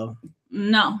Valvo.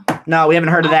 No, we haven't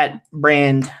heard of that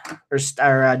brand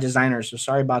or designer. So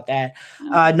sorry about that.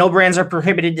 No brands are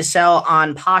prohibited to sell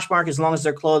on Poshmark as long as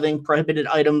they're clothing. Prohibited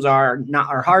items are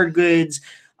hard goods.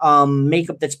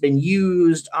 Makeup that's been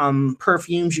used,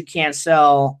 perfumes you can't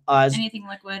sell, anything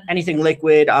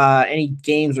liquid, any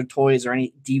games or toys or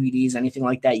any DVDs, anything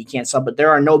like that you can't sell. But there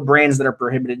are no brands that are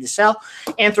prohibited to sell.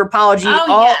 Anthropologie,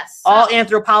 all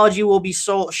Anthropologie will be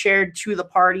shared to the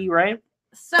party, right?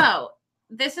 So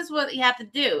this is what you have to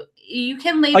do. You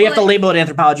can label. Oh, you have to label it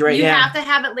Anthropologie, right? You have to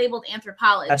have it labeled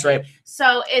Anthropologie. That's right.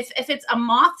 So if it's a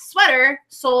moth sweater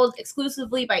sold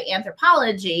exclusively by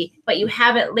Anthropologie, but you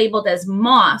have it labeled as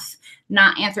moth,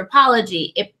 not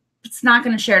Anthropologie, it's not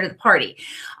going to share to the party.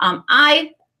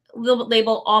 I will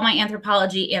label all my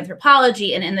Anthropologie,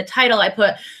 and in the title I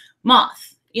put moth.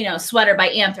 Sweater by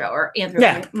Anthro or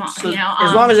Anthro. Moth, so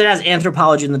as long as it has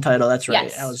Anthropologie in the title, that's right.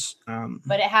 Yes. That was,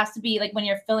 but it has to be like when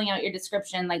you're filling out your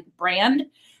description, like brand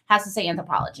has to say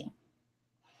Anthropologie.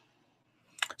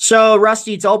 So,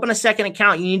 Rusty, to open a second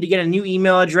account, you need to get a new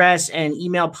email address and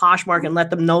email Poshmark and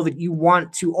let them know that you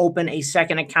want to open a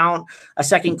second account, a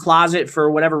second closet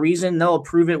for whatever reason. They'll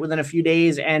approve it within a few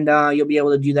days, and you'll be able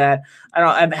to do that.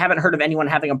 I haven't heard of anyone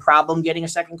having a problem getting a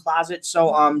second closet.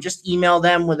 So, just email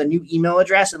them with a new email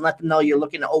address and let them know you're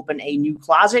looking to open a new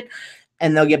closet,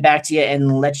 and they'll get back to you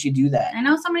and let you do that. I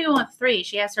know somebody who went 3.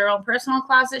 She has her own personal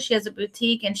closet, she has a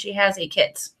boutique, and she has a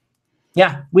kids.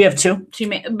 Yeah, we have 2.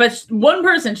 But one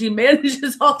person, she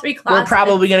manages all 3 closets. We're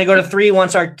probably going to go to 3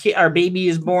 once our baby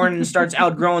is born and starts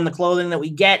outgrowing the clothing that we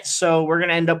get. So we're going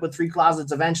to end up with 3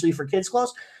 closets eventually for kids'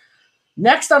 clothes.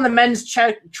 Next on the men's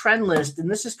trend list, and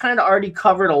this is kind of already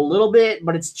covered a little bit,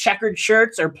 but it's checkered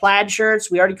shirts or plaid shirts.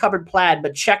 We already covered plaid,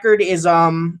 but checkered is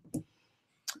checkered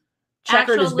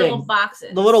actual is little big.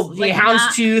 boxes. The little like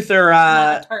houndstooth or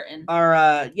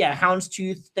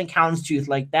houndstooth. Think houndstooth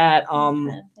like that.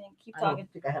 I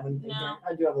don't think I have anything here.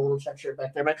 I do have a little check shirt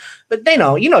back there, but they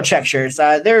know, check shirts.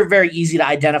 They're very easy to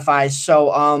identify.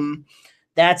 So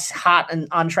that's hot and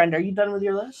on trend. Are you done with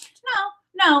your list?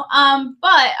 No.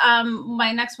 But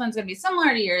my next one's gonna be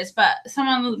similar to yours. But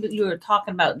you were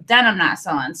talking about denim not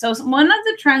selling. So one of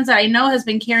the trends that I know has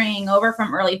been carrying over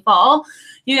from early fall.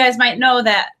 You guys might know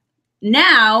that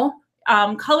now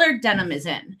colored denim is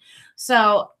in.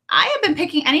 So I have been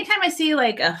picking anytime I see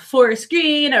like a forest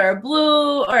green or a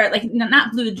blue or like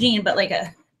not blue jean, but like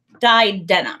a dyed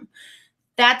denim.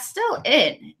 That's still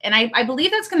in. And I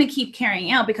believe that's going to keep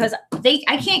carrying out because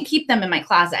I can't keep them in my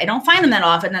closet. I don't find them that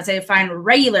often as I find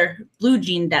regular blue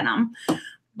jean denim.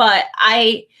 But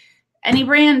any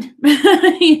brand,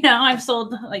 I've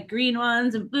sold like green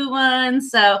ones and blue ones.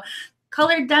 So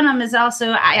colored denim is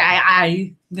also,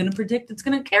 I'm going to predict it's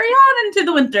going to carry on into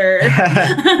the winter.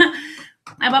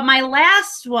 But my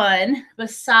last one,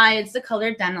 besides the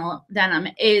colored denim,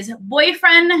 is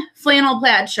boyfriend flannel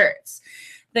plaid shirts.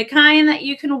 The kind that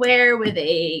you can wear with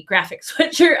a graphic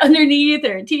sweatshirt underneath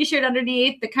or a t-shirt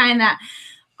underneath. The kind that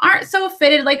aren't so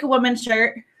fitted like a woman's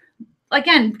shirt.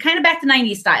 Again, kind of back to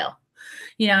 90s style.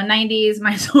 90s,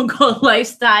 my so-called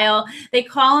lifestyle. They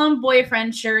call them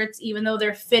boyfriend shirts, even though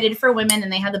they're fitted for women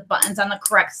and they have the buttons on the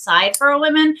correct side for a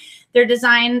woman. They're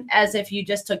designed as if you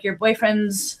just took your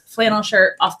boyfriend's flannel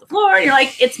shirt off the floor and you're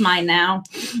like, it's mine now.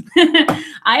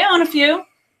 I own a few.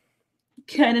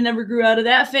 Kind of never grew out of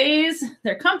that phase.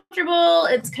 They're comfortable.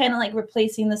 It's kind of like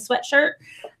replacing the sweatshirt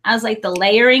as like the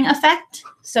layering effect.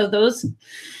 So those...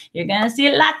 You're going to see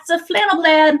lots of flannel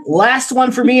plaid. Last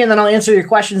one for me, and then I'll answer your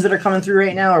questions that are coming through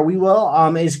right now, or we will,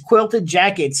 is quilted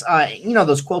jackets.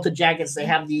 Those quilted jackets, they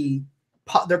have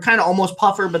they're kind of almost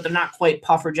puffer, but they're not quite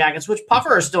puffer jackets, which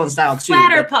puffer are still in style too.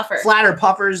 Flatter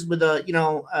puffers with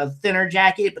a thinner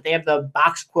jacket, but they have the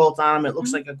box quilt on them. It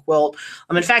looks like a quilt.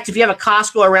 In fact, if you have a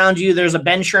Costco around you, there's a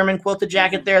Ben Sherman quilted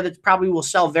jacket there that probably will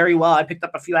sell very well. I picked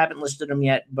up a few. I haven't listed them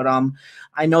yet, but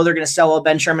I know they're going to sell well.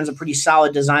 Ben Sherman's a pretty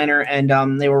solid designer,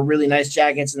 and they were really nice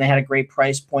jackets, and they had a great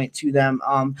price point to them.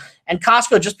 And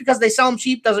Costco, just because they sell them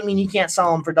cheap doesn't mean you can't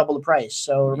sell them for double the price.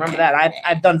 So remember that.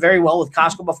 I've done very well with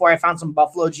Costco before. I found some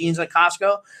Buffalo jeans at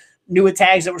Costco, new with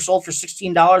tags that were sold for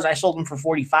 $16. I sold them for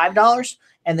 $45,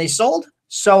 and they sold.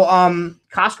 So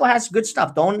Costco has good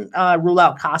stuff. Don't rule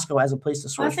out Costco as a place to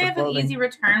source for clothing. They have an easy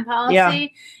return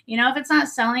policy. Yeah. If it's not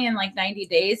selling in like 90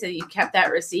 days and you kept that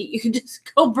receipt, you can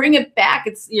just go bring it back.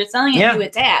 You're selling it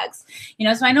with tags.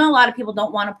 So I know a lot of people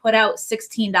don't want to put out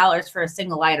 $16 for a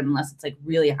single item unless it's like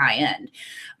really high end.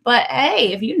 But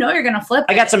hey, if you're gonna flip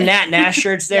it. I got some Nat Nash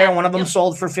shirts there. One of them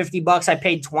sold for $50. I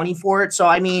paid $20 for it. So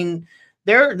I mean,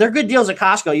 they're good deals at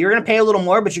Costco. You're going to pay a little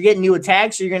more, but you're getting new with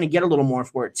tags, so you're going to get a little more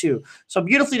for it too. So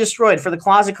Beautifully Destroyed for the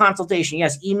closet consultation.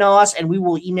 Yes, email us, and we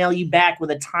will email you back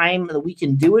with a time that we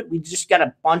can do it. We just got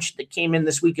a bunch that came in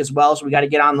this week as well, so we got to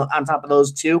get on top of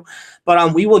those too.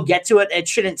 But we will get to it. It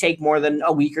shouldn't take more than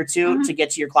a week or two to get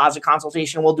to your closet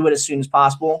consultation. We'll do it as soon as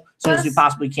possible, as soon as we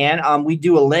possibly can. We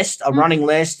do a list, a running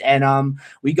list, and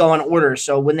we go in order.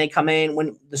 So when they come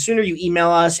in, the sooner you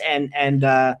email us and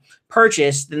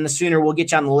purchase, then the sooner we'll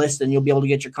get you on the list and you'll be able to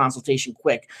get your consultation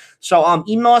quick. So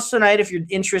email us tonight if you're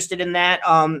interested in that.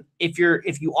 If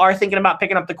you are thinking about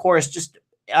picking up the course, just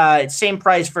It's same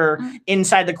price for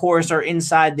inside the course or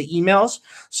inside the emails.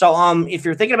 So if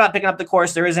you're thinking about picking up the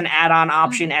course, there is an add-on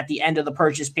option at the end of the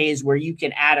purchase page where you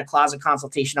can add a closet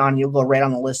consultation on. You'll go right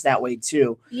on the list that way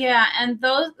too. Yeah, and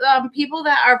those people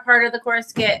that are part of the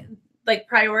course get like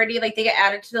priority, like they get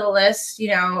added to the list, you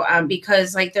know,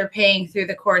 because like they're paying through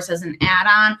the course as an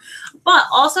add-on. But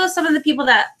also some of the people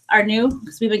that are new,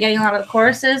 because we've been getting a lot of the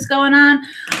courses going on,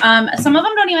 some of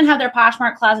them don't even have their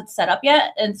Poshmark Closet set up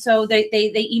yet, and so they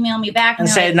email me back and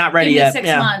say like, not ready give me yet. 6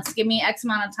 months, give me X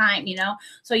amount of time, you know.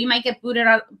 So you might get booted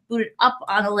up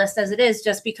on a list as it is,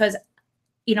 just because,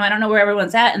 you know, I don't know where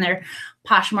everyone's at in their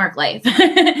Poshmark life.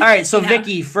 All right, so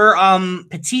Vicky, for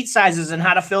petite sizes and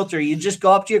how to filter, you just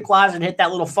go up to your closet and hit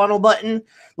that little funnel button.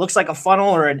 Looks like a funnel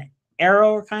or an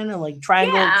arrow, kind of like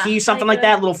triangle key, something like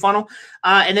that, little funnel.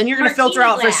 And then you're going to filter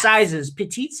out for sizes.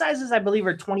 Petite sizes, I believe,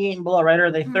 are 28 and below, right? Or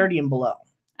are they 30 and below?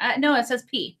 No, it says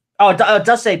P. Oh, it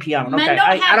does say P on it. Okay,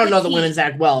 I don't know the women's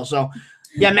act well, so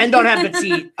yeah, men don't have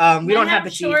petite. We don't have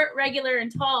petite. Short, regular,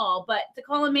 and tall, but to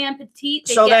call a man petite,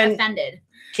 they get offended.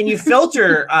 Can you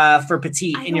filter for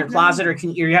petite in your closet, or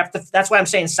can you have to? That's why I'm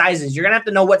saying sizes. You're gonna have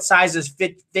to know what sizes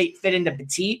fit into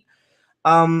petite.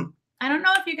 I don't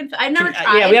know if you can. I've never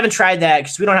tried. Yeah, we haven't tried that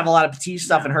because we don't have a lot of petite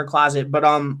stuff in her closet. But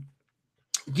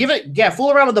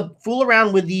fool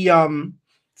around with the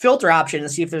filter option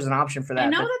and see if there's an option for that. I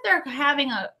know that they're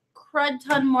having a crud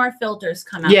ton more filters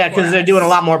come out. Yeah, because they're doing a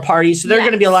lot more parties, so there are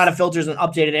going to be a lot of filters and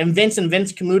updated. And Vince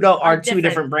Camuto are two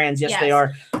different brands. Yes, they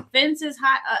are. Vince is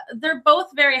high. They're both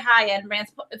very high end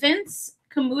brands. Vince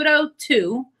Camuto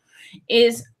 2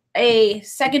 is a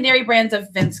secondary brand of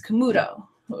Vince Camuto.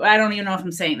 I don't even know if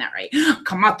I'm saying that right.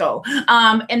 Camuto.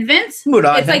 And Vince,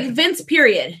 it's like Vince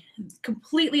period.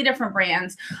 Completely different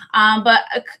brands. But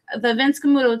the Vince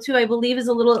Camuto 2, I believe, is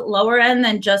a little lower end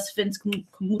than just Vince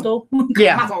Camuto.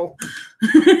 Yeah.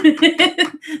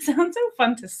 Sounds so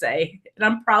fun to say. And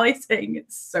I'm probably saying it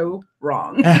so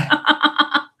wrong.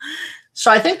 So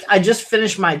I think I just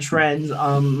finished my trends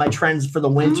for the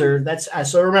winter. That's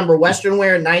so remember Western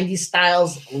wear, 90s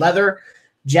styles, leather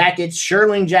jackets,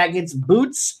 shearling jackets,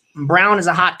 boots. Brown is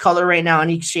a hot color right now,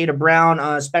 any shade of brown,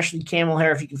 especially camel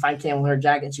hair. If you can find camel hair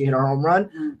jackets, you hit a home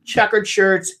run. Checkered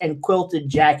shirts and quilted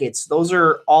jackets. Those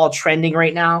are all trending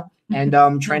right now and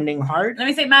trending hard. Let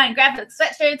me say mine. Graphic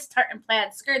sweatshirts, tartan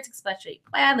plaid skirts, especially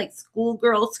plaid, like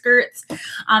schoolgirl skirts,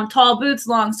 tall boots,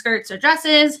 long skirts or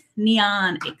dresses,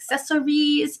 neon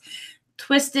accessories,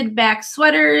 twisted back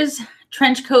sweaters,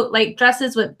 trench coat like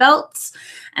dresses with belts,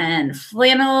 and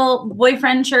flannel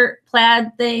boyfriend shirt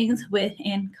plaid things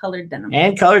and colored denim.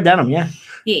 And colored denim, yeah.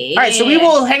 Yeah. All right, so we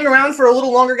will hang around for a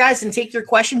little longer, guys, and take your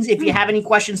questions. If you have any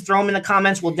questions, throw them in the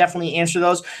comments. We'll definitely answer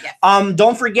those. Yeah.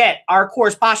 Don't forget, our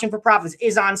course, Poshing for Profits,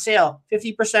 is on sale.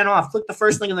 50% off. Click the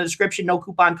first link in the description. No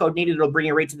coupon code needed. It'll bring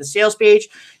you right to the sales page.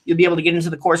 You'll be able to get into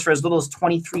the course for as little as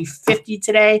 $23.50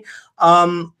 today.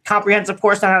 Comprehensive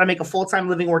course on how to make a full-time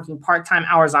living working part-time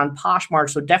hours on Poshmark.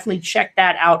 So definitely check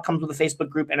that out. Comes with a Facebook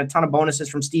group and a ton of bonuses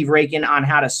from Steve Rakin on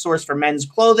how to source for men's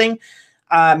clothing,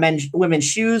 women's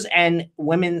shoes, and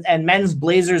men's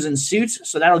blazers and suits.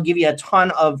 So that'll give you a ton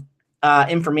of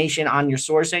information on your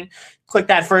sourcing. Click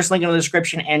that first link in the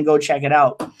description and go check it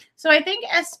out. So I think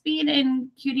S-Speed and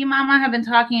Cutie Mama have been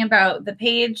talking about the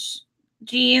page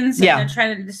jeans and they're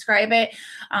trying to describe it.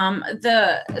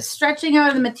 The stretching out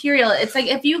of the material, it's like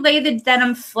if you lay the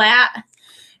denim flat,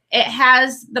 it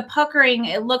has the puckering.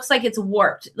 It looks like it's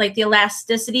warped. Like the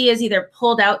elasticity is either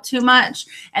pulled out too much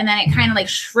and then it kind of like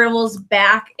shrivels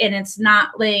back and it's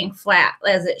not laying flat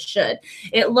as it should.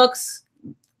 It looks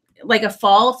like a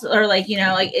fault or like, you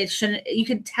know, like it shouldn't, you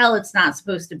could tell it's not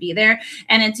supposed to be there.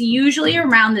 And it's usually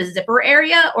around the zipper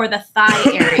area or the thigh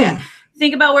area.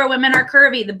 Think about where women are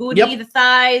curvy, the booty, the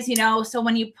thighs, you know. So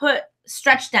when you put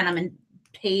stretch denim, and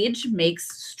Paige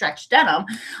makes stretch denim,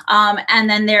 and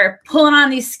then they're pulling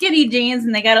on these skinny jeans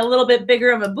and they got a little bit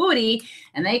bigger of a booty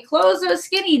and they close those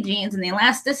skinny jeans and the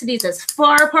elasticity is as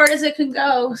far apart as it can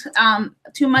go.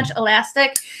 Too much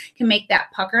elastic can make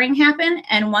that puckering happen.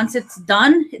 And once it's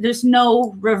done, there's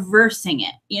no reversing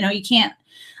it. You know, you can't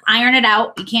iron it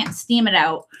out. You can't steam it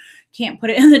out. Can't put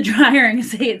it in the dryer and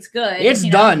say it's good. It's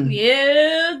done.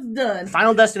 Yeah, it's done.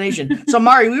 Final destination. So,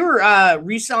 Mari, we were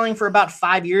reselling for about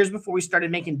 5 years before we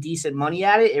started making decent money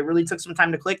at it. It really took some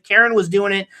time to click. Karen was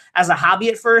doing it as a hobby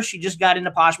at first. She just got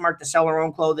into Poshmark to sell her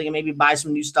own clothing and maybe buy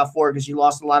some new stuff for her because she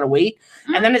lost a lot of weight.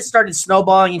 And then it started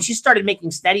snowballing, and she started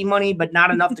making steady money, but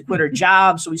not enough to quit her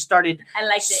job. So we started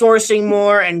sourcing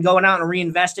more and going out and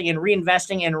reinvesting and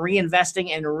reinvesting and reinvesting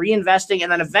and reinvesting.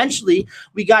 And then eventually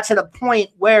we got to the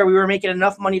point where we were were making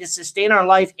enough money to sustain our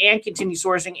life and continue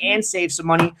sourcing and save some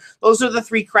money. Those are the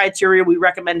 3 criteria we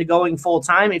recommend to going full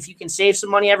time. If you can save some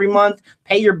money every month,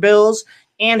 pay your bills,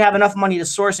 and have enough money to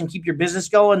source and keep your business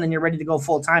going, then you're ready to go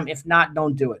full time. If not,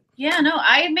 don't do it. Yeah, no,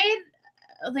 I made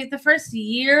like the first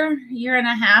year and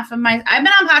a half of my, I've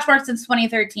been on Poshmark since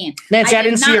 2013. Nancy, I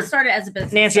didn't see your started as a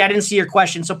business. Nancy, I didn't see your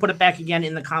question, so put it back again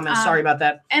in the comments. Sorry about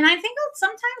that. And I think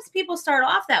sometimes people start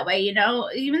off that way, you know,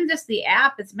 even just the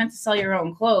app, it's meant to sell your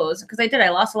own clothes. Because I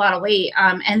lost a lot of weight.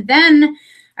 And then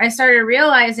I started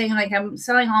realizing like I'm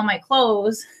selling all my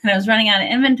clothes and I was running out of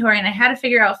inventory, and I had to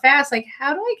figure out fast, like,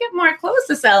 how do I get more clothes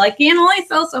to sell? I can't only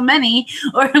sell so many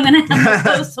or I'm going to have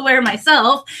no clothes to wear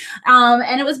myself.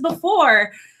 And it was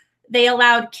before they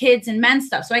allowed kids and men's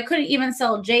stuff. So I couldn't even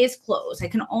sell Jay's clothes. I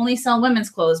can only sell women's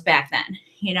clothes back then,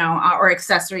 you know, or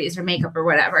accessories or makeup or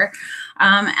whatever.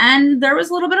 And there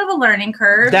was a little bit of a learning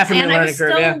curve. Definitely and a learning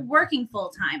curve, I was still working full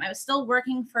time. I was still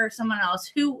working for someone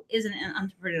else who isn't an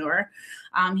entrepreneur.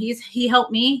 He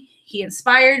helped me. He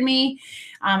inspired me.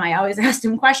 I always asked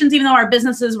him questions, even though our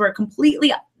businesses were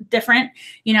completely different.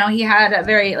 You know, he had a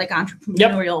very like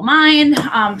entrepreneurial mind,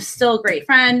 still a great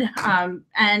friend.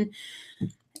 And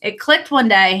it clicked one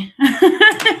day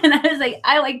and I was like,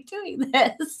 I like doing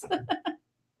this.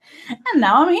 And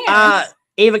now I'm here.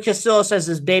 Ava Castillo says,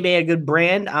 is Bebe a good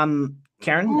brand?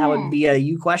 Karen, that would be a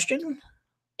you question.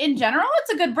 In general,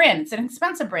 it's a good brand. It's an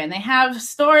expensive brand. They have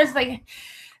stores like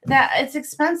that. It's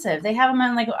expensive. They have them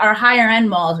in like our higher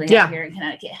end malls we have here in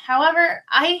Connecticut. However,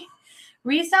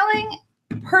 reselling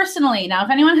personally, now, if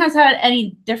anyone has had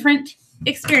any different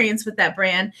experience with that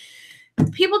brand,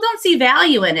 people don't see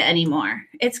value in it anymore.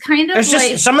 It's kind of it's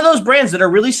like just some of those brands that are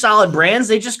really solid brands,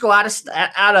 they just go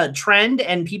out of trend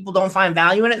and people don't find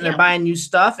value in it and they're buying new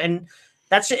stuff. And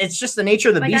it's just the nature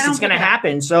of the beast. It's going to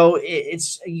happen. So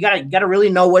you gotta really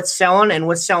know what's selling and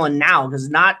what's selling now, because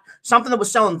not something that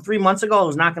was selling 3 months ago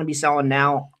is not going to be selling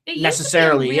now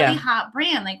necessarily. It used to be a really hot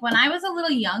brand. Like when I was a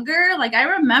little younger, like I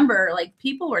remember like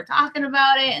people were talking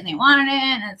about it and they wanted it,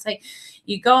 and it's like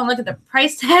you go and look at the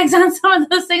price tags on some of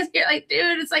those things. You're like,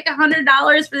 dude, it's like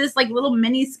 $100 for this like little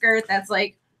mini skirt that's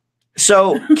like.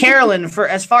 So Carolyn, for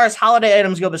as far as holiday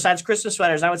items go, besides Christmas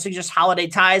sweaters, I would suggest holiday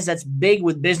ties. That's big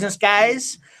with business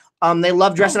guys. They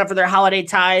love dressing up for their holiday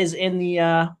ties in the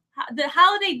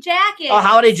holiday jackets. Oh,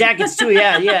 holiday jackets too.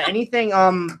 Yeah. Anything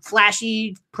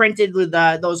flashy printed with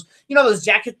those, you know, those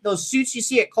those suits you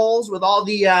see at Kohl's with all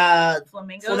the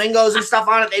flamingos and stuff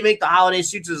on it. They make the holiday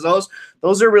suits as those.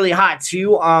 Those are really hot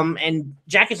too. And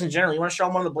jackets in general. You want to show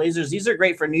them one of the blazers? These are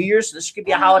great for New Year's. So this could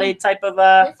be a holiday type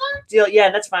of deal. Yeah,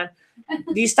 that's fine.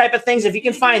 These type of things, if you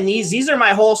can find these are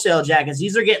my wholesale jackets.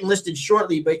 These are getting listed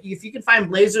shortly, but if you can find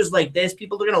blazers like this,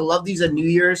 people are going to love these at New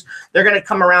Year's. They're going to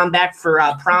come around back for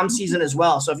prom season as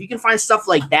well. So if you can find stuff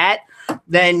like that,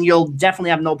 then you'll definitely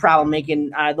have no problem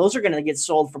making those are going to get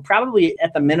sold for probably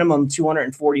at the minimum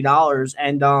 $240.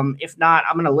 And if not,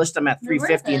 I'm going to list them at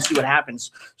 $350 and see what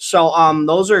happens. So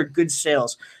those are good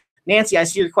sales. Nancy, I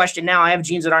see your question now. I have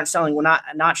jeans that aren't selling. We're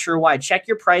not sure why. Check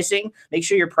your pricing. Make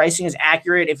sure your pricing is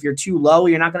accurate. If you're too low,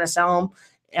 you're not going to sell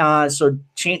them. So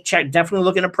check. Definitely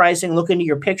look into pricing. Look into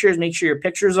your pictures. Make sure your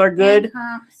pictures are good.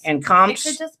 And comps.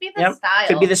 It could just be the style.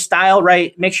 Could be the style,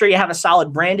 right? Make sure you have a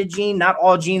solid branded jean. Not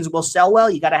all jeans will sell well.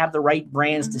 You got to have the right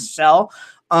brands to sell.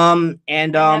 For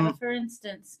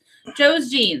instance,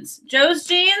 Joe's jeans.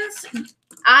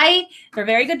 They're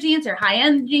very good jeans. They're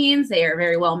high-end jeans. They are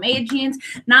very well-made jeans.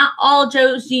 Not all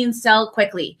Joe's jeans sell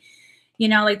quickly. You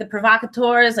know, like the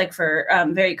provocateurs, like for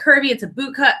very curvy, it's a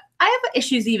boot cut. I have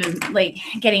issues even like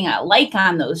getting a like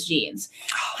on those jeans.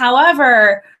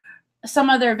 However,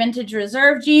 some of their vintage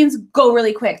reserve jeans go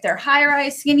really quick. Their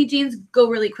high-rise skinny jeans go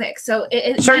really quick. So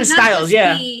certain styles,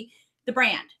 the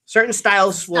brand. Certain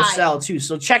styles will sell too.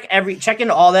 So check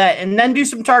into all that and then do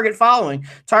some target following.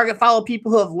 Target follow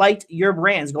people who have liked your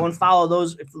brands. Go and follow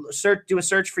those. Do a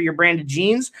search for your branded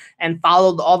jeans and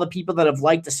follow all the people that have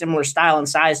liked a similar style and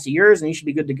size to yours, and you should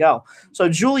be good to go. So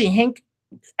Julie Hink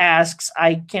asks,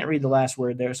 I can't read the last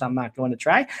word there, so I'm not going to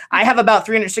try. I have about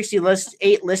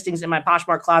 368 listings in my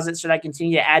Poshmark closet. Should I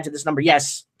continue to add to this number?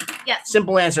 Yes. Yes.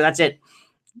 Simple answer. That's it.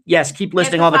 Yes, keep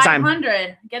listing all the time.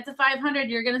 Get to 500.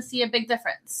 You're going to see a big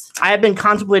difference. I have been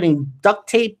contemplating duct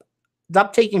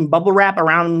taping bubble wrap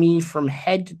around me from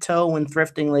head to toe when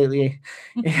thrifting lately.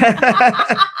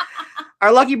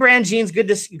 Our Lucky Brand jeans,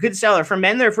 good seller. For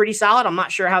men, they're pretty solid. I'm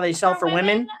not sure how they sell for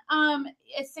women.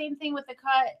 It's same thing with the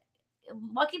cut.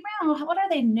 Lucky Brand, what are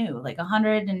they new? Like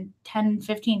 $110,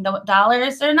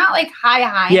 $15? They're not like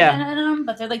high end,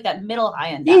 but they're like that middle high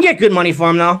end. You can get good money for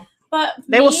them though. But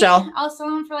they will sell. I'll sell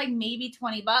them for like maybe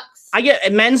 $20. I get a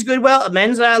men's Goodwill, a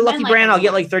men's Lucky Brand. I'll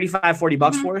get like 35, 40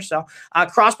 bucks for. So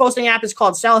cross posting app is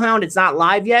called Sellhound. It's not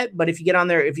live yet, but if you get on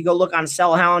there, if you go look on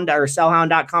Sellhound or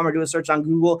sellhound.com or do a search on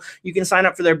Google, you can sign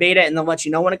up for their beta and they'll let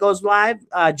you know when it goes live.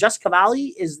 Just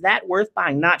Cavalli, is that worth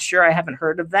buying? Not sure. I haven't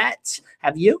heard of that.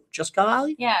 Have you? Just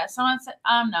Cavalli? Yeah. Someone said,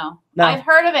 no. I've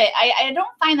heard of it. I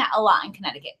don't find that a lot in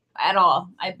Connecticut at all.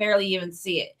 I barely even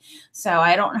see it. So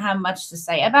I don't have much to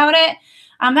say about it.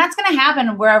 That's going to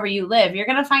happen wherever you live. You're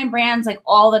going to find brands like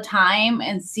all the time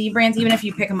and see brands, even if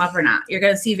you pick them up or not. You're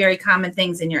going to see very common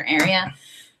things in your area.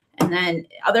 And then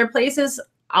other places,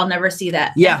 I'll never see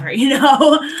that. Yeah. Ever, you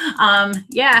know?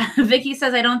 Yeah. Vicky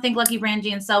says, I don't think Lucky Brand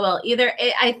jeans sell well either.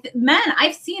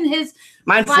 I've seen his.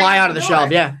 Mine fly out of the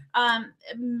shelf. Yeah.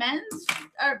 Men's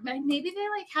are maybe they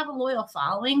like have a loyal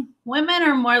following. Women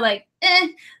are more like,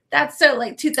 that's so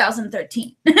like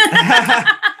 2013.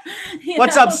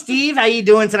 What's up, Steve? How you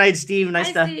doing tonight, Steve?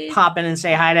 Nice to Steve. Pop in and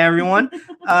say hi to everyone.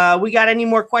 We got any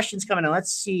more questions coming in?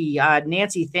 Let's see.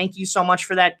 Nancy, thank you so much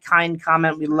for that kind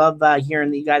comment. We love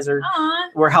hearing that you guys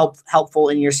were helpful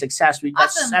in your success.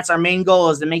 That's our main goal,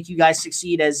 is to make you guys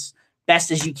succeed as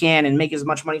best as you can and make as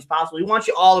much money as possible. We want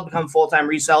you all to become full-time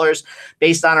resellers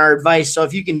based on our advice. So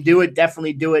if you can do it,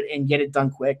 definitely do it and get it done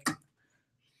quick.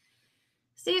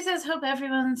 Steve says, hope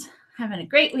everyone's having a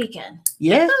great weekend.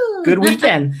 Yeah, good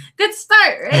weekend. Good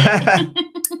start, right?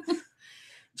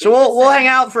 So we'll hang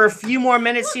out for a few more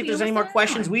minutes, see if there's any more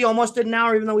questions. We almost did an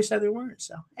hour, even though we said there weren't.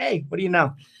 So, hey, what do you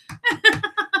know?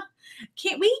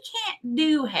 We can't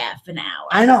do half an hour.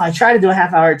 I know. I try to do a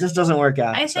half hour. It just doesn't work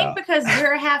out. I think because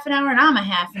you're a half an hour and I'm a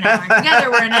half an hour.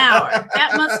 Together we're an hour.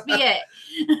 That must be it.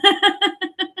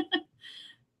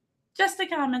 Just a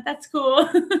comment. That's cool.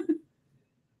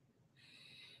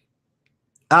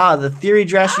 The theory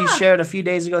dress you shared a few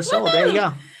days ago sold. There you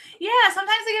go. Yeah, sometimes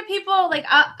I get people like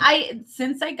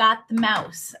since I got the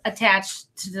mouse attached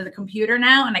to the computer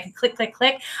now and I can click, click,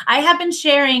 click, I have been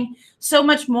sharing so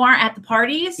much more at the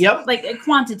parties. Yep. Like a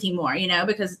quantity more, you know,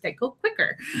 because they go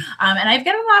quicker. And I've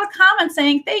got a lot of comments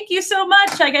saying, thank you so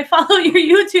much. Like I follow your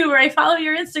YouTube or I follow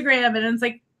your Instagram. And it's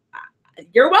like,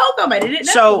 you're welcome. I didn't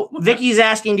know. So Vicky's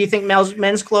asking, do you think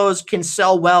men's clothes can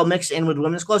sell well mixed in with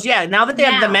women's clothes? Yeah. Now that they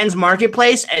have the men's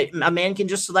marketplace, a man can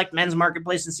just select men's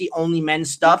marketplace and see only men's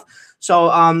stuff.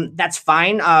 So that's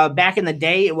fine. Back in the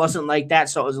day, it wasn't like that.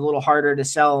 So it was a little harder to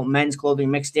sell men's clothing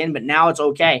mixed in, but now it's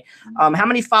okay. How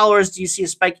many followers do you see a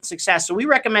spike in success? So we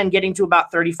recommend getting to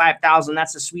about 35,000.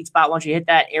 That's a sweet spot. Once you hit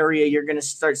that area, you're going to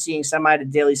start seeing semi to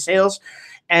daily sales.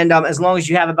 And as long as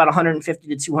you have about 150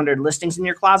 to 200 listings in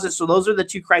your closet. So those are the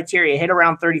two criteria. Hit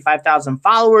around 35,000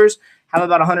 followers, have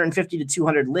about 150 to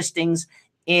 200 listings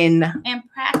in. And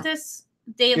practice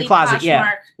daily closet. Poshmark.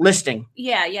 Yeah. Listing.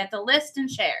 Yeah. You have to list and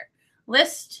share.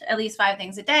 List at least 5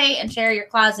 things a day and share your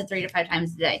closet 3 to 5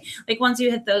 times a day. Like once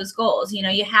you hit those goals, you know,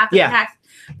 you have to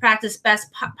practice best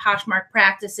Poshmark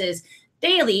practices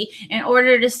daily in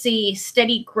order to see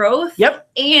steady growth. Yep.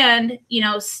 And, you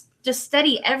know, just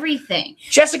study everything.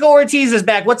 Jessica Ortiz is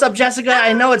back. What's up, Jessica?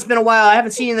 I know it's been a while. I haven't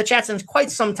seen you in the chat since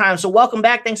quite some time. So welcome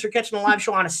back. Thanks for catching the live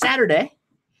show on a Saturday.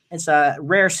 It's a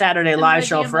rare Saturday live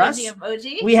show for us.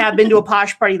 We have been to a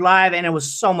Posh Party Live, and it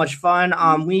was so much fun.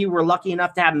 We were lucky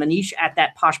enough to have Manish at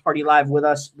that Posh Party Live with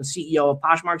us, the CEO of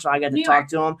Poshmark, so I got to talk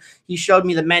to him. He showed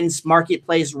me the men's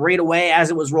marketplace right away as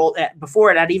it was rolled before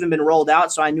it had even been rolled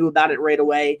out, so I knew about it right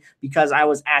away because I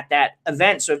was at that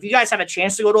event. So if you guys have a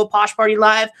chance to go to a Posh Party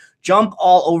Live, jump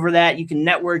all over that. You can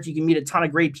network. You can meet a ton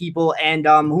of great people, and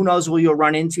who knows who you'll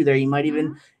run into there. You might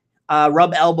even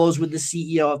rub elbows with the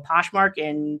CEO of Poshmark,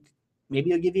 and maybe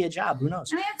he'll give you a job. Who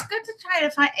knows? I mean, it's good to try to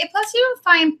find. Plus, you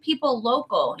find people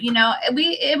local. You know,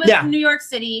 it was New York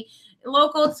City,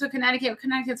 local to Connecticut.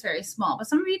 Connecticut's very small, but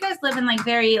some of you guys live in like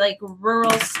very like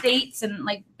rural states and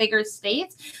like bigger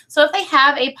states. So if they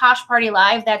have a Posh Party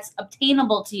Live that's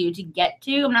obtainable to you to get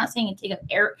to, I'm not saying you take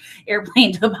an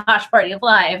airplane to a Posh Party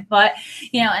Live, but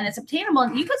you know, and it's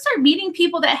obtainable. You could start meeting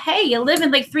people that, hey, you live in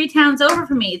like 3 towns over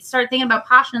from me. Start thinking about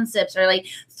Posh and Sips or like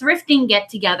thrifting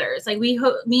get-togethers. Like me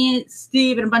and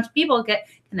Steve and a bunch of people get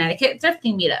Connecticut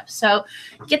thrifting meetups. So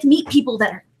you get to meet people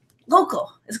that are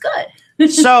local. It's good.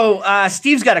 So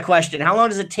Steve's got a question. How long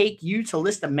does it take you to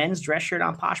list a men's dress shirt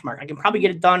on Poshmark? I can probably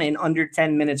get it done in under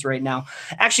 10 minutes right now.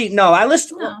 Actually, no, I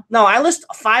list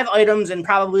 5 items in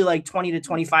probably like 20 to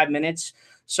 25 minutes.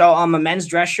 So a men's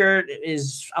dress shirt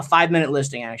is a 5-minute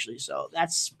listing actually. So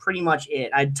that's pretty much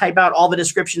it. I type out all the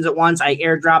descriptions at once. I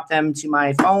airdrop them to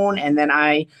my phone and then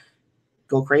I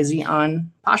go crazy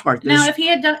on Poshmark. Now, if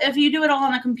you do it all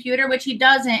on a computer, which he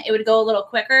doesn't, it would go a little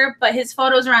quicker. But his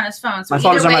photos are on his phone, so my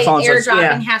photos on my phone.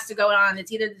 Airdropping has to go on.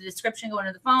 It's either the description going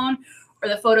to the phone or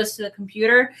the photos to the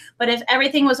computer. But if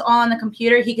everything was all on the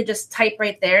computer, he could just type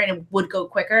right there and it would go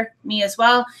quicker. Me as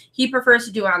well. He prefers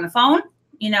to do it on the phone,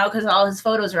 you know, because all his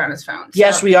photos are on his phone. So.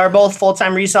 Yes, we are both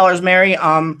full-time resellers, Mary.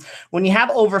 When you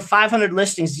have over 500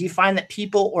 listings, do you find that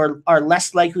people are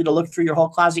less likely to look through your whole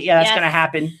closet? Yeah, that's going to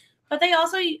happen. But they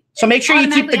also so make sure you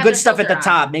keep the good stuff at the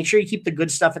top. Make sure you keep the good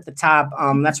stuff at the top.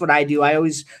 That's what I do. I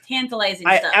always tantalizing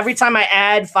stuff. Every time I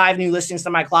add 5 new listings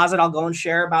to my closet, I'll go and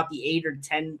share about the 8 or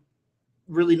 10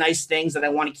 really nice things that I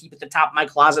want to keep at the top of my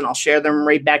closet, and I'll share them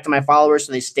right back to my followers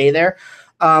so they stay there.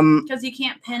 Because you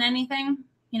can't pin anything.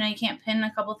 You know, you can't pin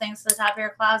a couple things to the top of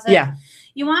your closet. Yeah.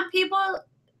 You want people,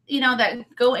 you know,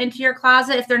 that go into your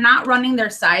closet, if they're not running their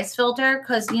size filter,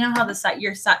 because you know how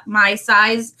my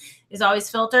size is always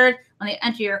filtered when they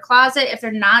enter your closet. If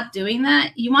they're not doing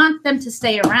that, you want them to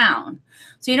stay around.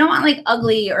 So you don't want like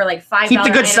ugly or like $5. Keep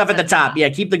the good stuff at the top. Yeah,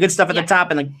 keep the good stuff at the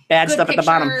top and the bad stuff at the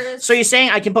bottom. So you're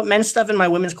saying I can put men's stuff in my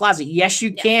women's closet? Yes,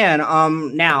 you can.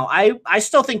 Now I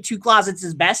still think 2 closets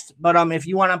is best, but if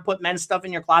you want to put men's stuff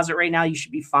in your closet right now, you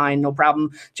should be fine, no problem.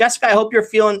 Jessica, I hope you're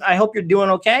doing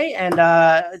okay. And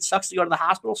it sucks to go to the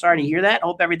hospital. Sorry to hear that. I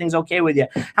hope everything's okay with you.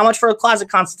 How much for a closet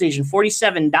consultation?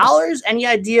 $47. Any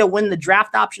idea when the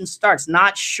draft option starts?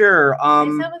 Not sure.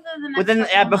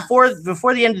 Before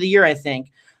the end of the year, I think.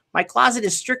 My closet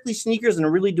is strictly sneakers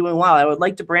and really doing well. I would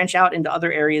like to branch out into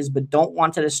other areas, but don't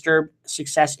want to disturb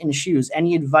success in shoes.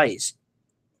 Any advice?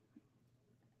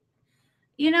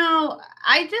 You know,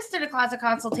 I just did a closet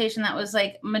consultation that was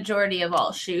like majority of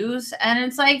all shoes. And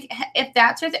it's like, if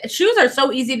that's your shoes are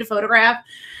so easy to photograph.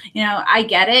 You know, I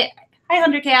get it. Hi,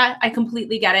 100K. I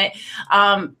completely get it.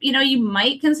 You know, you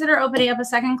might consider opening up a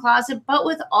second closet, but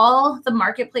with all the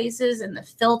marketplaces and the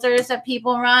filters that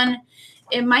people run,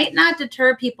 it might not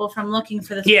deter people from looking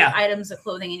for the items of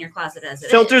clothing in your closet as it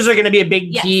is. Filters are going to be a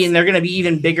big key, and they're going to be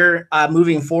even bigger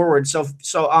moving forward. So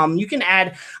you can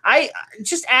add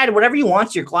whatever you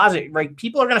want to your closet. Right?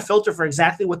 People are going to filter for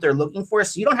exactly what they're looking for,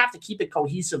 so you don't have to keep it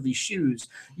cohesively shoes.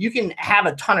 You can have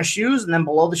a ton of shoes, and then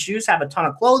below the shoes have a ton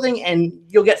of clothing, and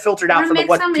you'll get filtered out for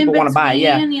what people want to buy.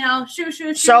 Yeah. You know, shoe.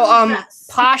 So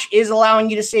Posh is allowing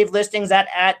you to save listings. That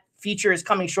feature is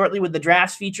coming shortly with the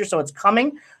drafts feature, so it's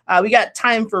coming. We got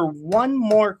time for one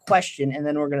more question, and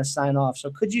then we're going to sign off.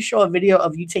 So could you show a video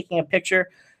of you taking a picture,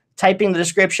 typing the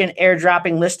description,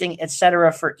 airdropping, listing,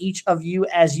 etc. for each of you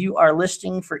as you are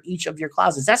listing for each of your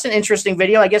closets? That's an interesting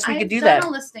video. I guess we could do that. I've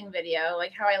done a listing video,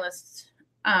 like how I list.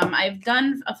 I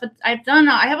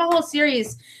have a whole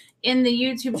series in the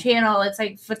YouTube channel. It's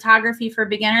like photography for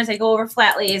beginners. I go over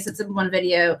flat lays. It's in one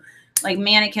video. Like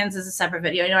mannequins is a separate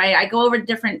video. You know, I go over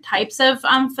different types of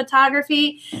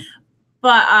photography.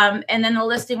 But and then the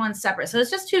listing one's separate. So it's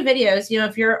just 2 videos. You know,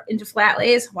 if you're into flat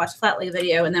lays, watch the flat lay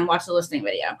video and then watch the listing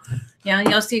video. You know,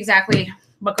 you'll see exactly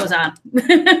what goes on.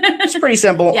 It's pretty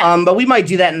simple. Yeah. But we might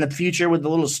do that in the future with the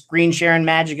little screen sharing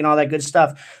magic and all that good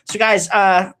stuff. So guys,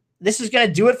 this is going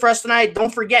to do it for us tonight.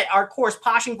 Don't forget, our course,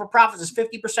 Poshing for Profits, is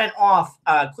 50% off.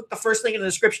 Click the first link in the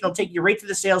description. It'll take you right to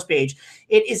the sales page.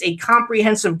 It is a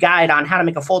comprehensive guide on how to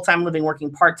make a full-time living working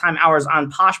part-time hours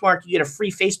on Poshmark. You get a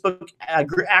free Facebook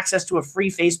access to a free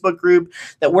Facebook group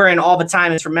that we're in all the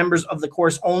time. It's for members of the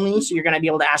course only, so you're going to be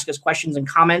able to ask us questions and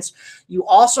comments. You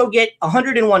also get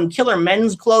 101 killer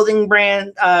men's clothing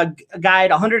brand guide,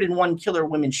 101 killer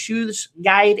women's shoes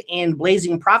guide, and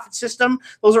Blazing Profit System.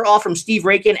 Those are all from Steve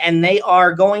Rakin, and they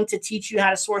are going to teach you how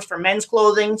to source for men's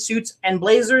clothing, suits and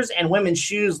blazers, and women's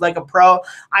shoes like a pro.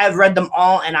 I have read them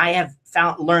all, and I have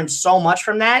learned so much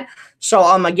from that.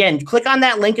 So again, click on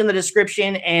that link in the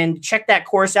description and check that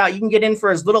course out. You can get in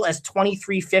for as little as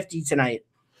 $23.50 tonight.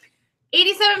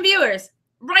 87 viewers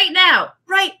right now.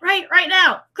 Right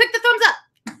now. Click the thumbs up.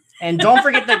 And don't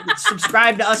forget to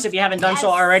subscribe to us if you haven't done so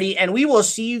already. And we will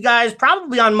see you guys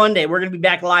probably on Monday. We're going to be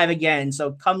back live again.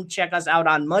 So come check us out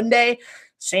on Monday.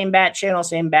 Same bat channel,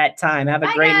 same bat time. Have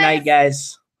a great night,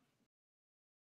 guys.